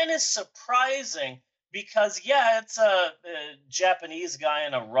 Rodan is surprising because, it's a Japanese guy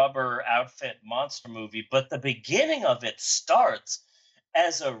in a rubber outfit monster movie, but the beginning of it starts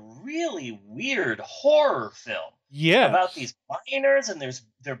as a really weird horror film. Yeah. About these miners and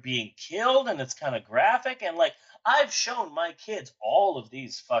they're being killed and it's kind of graphic. And, like, I've shown my kids all of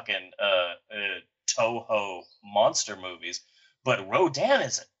these fucking Toho monster movies, but Rodan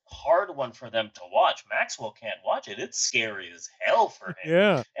is a hard one for them to watch. Maxwell can't watch it. It's scary as hell for him.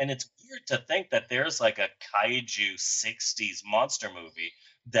 Yeah. And it's weird to think that there's like a kaiju 60s monster movie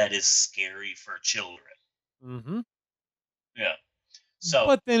that is scary for children. Mm-hmm. Yeah. So,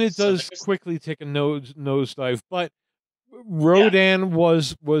 but then it does quickly take a nosedive. But Rodan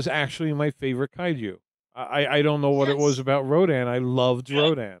was actually my favorite kaiju. I don't know what it was about Rodan. I loved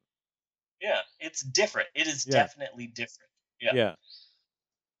Rodan. Yeah, it's different. It is definitely different. Yeah.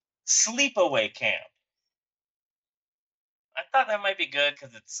 Sleepaway Camp. I thought that might be good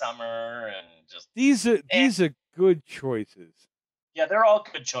because it's summer and just these are good choices. Yeah, they're all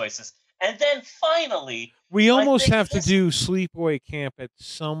good choices. And then finally, we almost have to do Sleepaway Camp at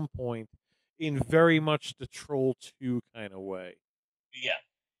some point in very much the Troll 2 kind of way. Yeah.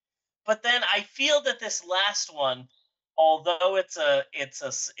 But then I feel that this last one, although it's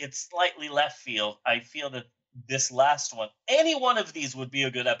slightly left field, I feel that this last one, any one of these would be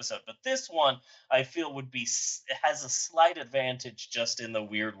a good episode, but this one I feel has a slight advantage just in the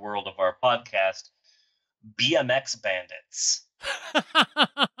weird world of our podcast. BMX Bandits.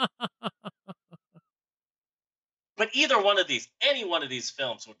 But either one of these, any one of these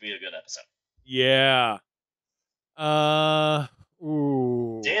films would be a good episode. Yeah.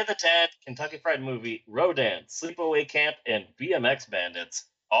 Ooh. Day of the Dead, Kentucky Fried Movie, Rodan, Sleepaway Camp, and BMX Bandits.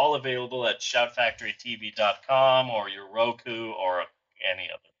 All available at shoutfactorytv.com or your Roku or any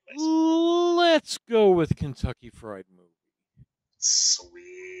other place. Let's go with Kentucky Fried Movie.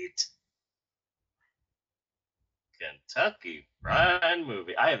 Sweet. Kentucky Fried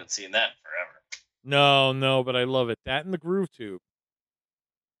Movie. I haven't seen that in forever. No, but I love it. That and the Groove Tube.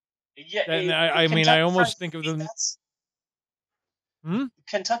 Yeah, I almost think of them.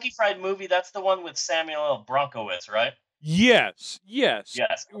 Kentucky Fried Movie, that's the one with Samuel L. Bronkowitz, right? Yes.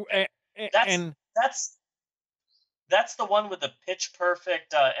 Okay. That's the one with the Pitch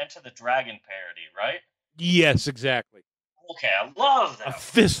Perfect Enter the Dragon parody, right? Yes, exactly. Okay, I love that. A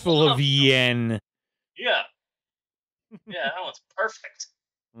fistful of yen. Yeah. Yeah, that one's perfect.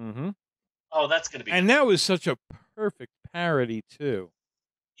 Mm-hmm. Oh, that's gonna be. And that was such a perfect parody too.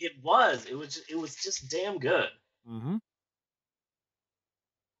 It was. It was just damn good. Mm-hmm.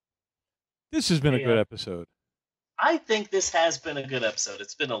 This has been a good episode. I think this has been a good episode.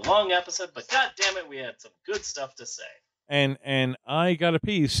 It's been a long episode, but god damn it, we had some good stuff to say. And I gotta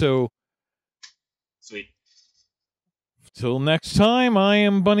pee, so sweet. Till next time, I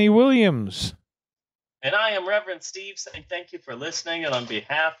am Bunny Williams. And I am Reverend Steve, saying thank you for listening. And on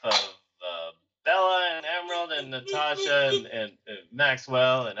behalf of Bella and Emerald and Natasha and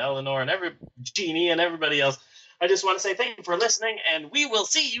Maxwell and Eleanor and Jeannie and everybody else, I just want to say thank you for listening, and we will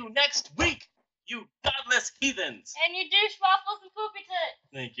see you next week, you godless heathens. And you douche waffles and poopy tits.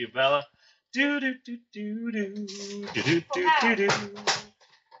 Thank you, Bella. Do do do do do do do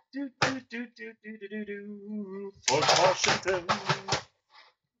do do do. Fort Washington.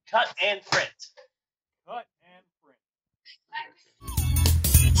 Cut and print. Cut and print.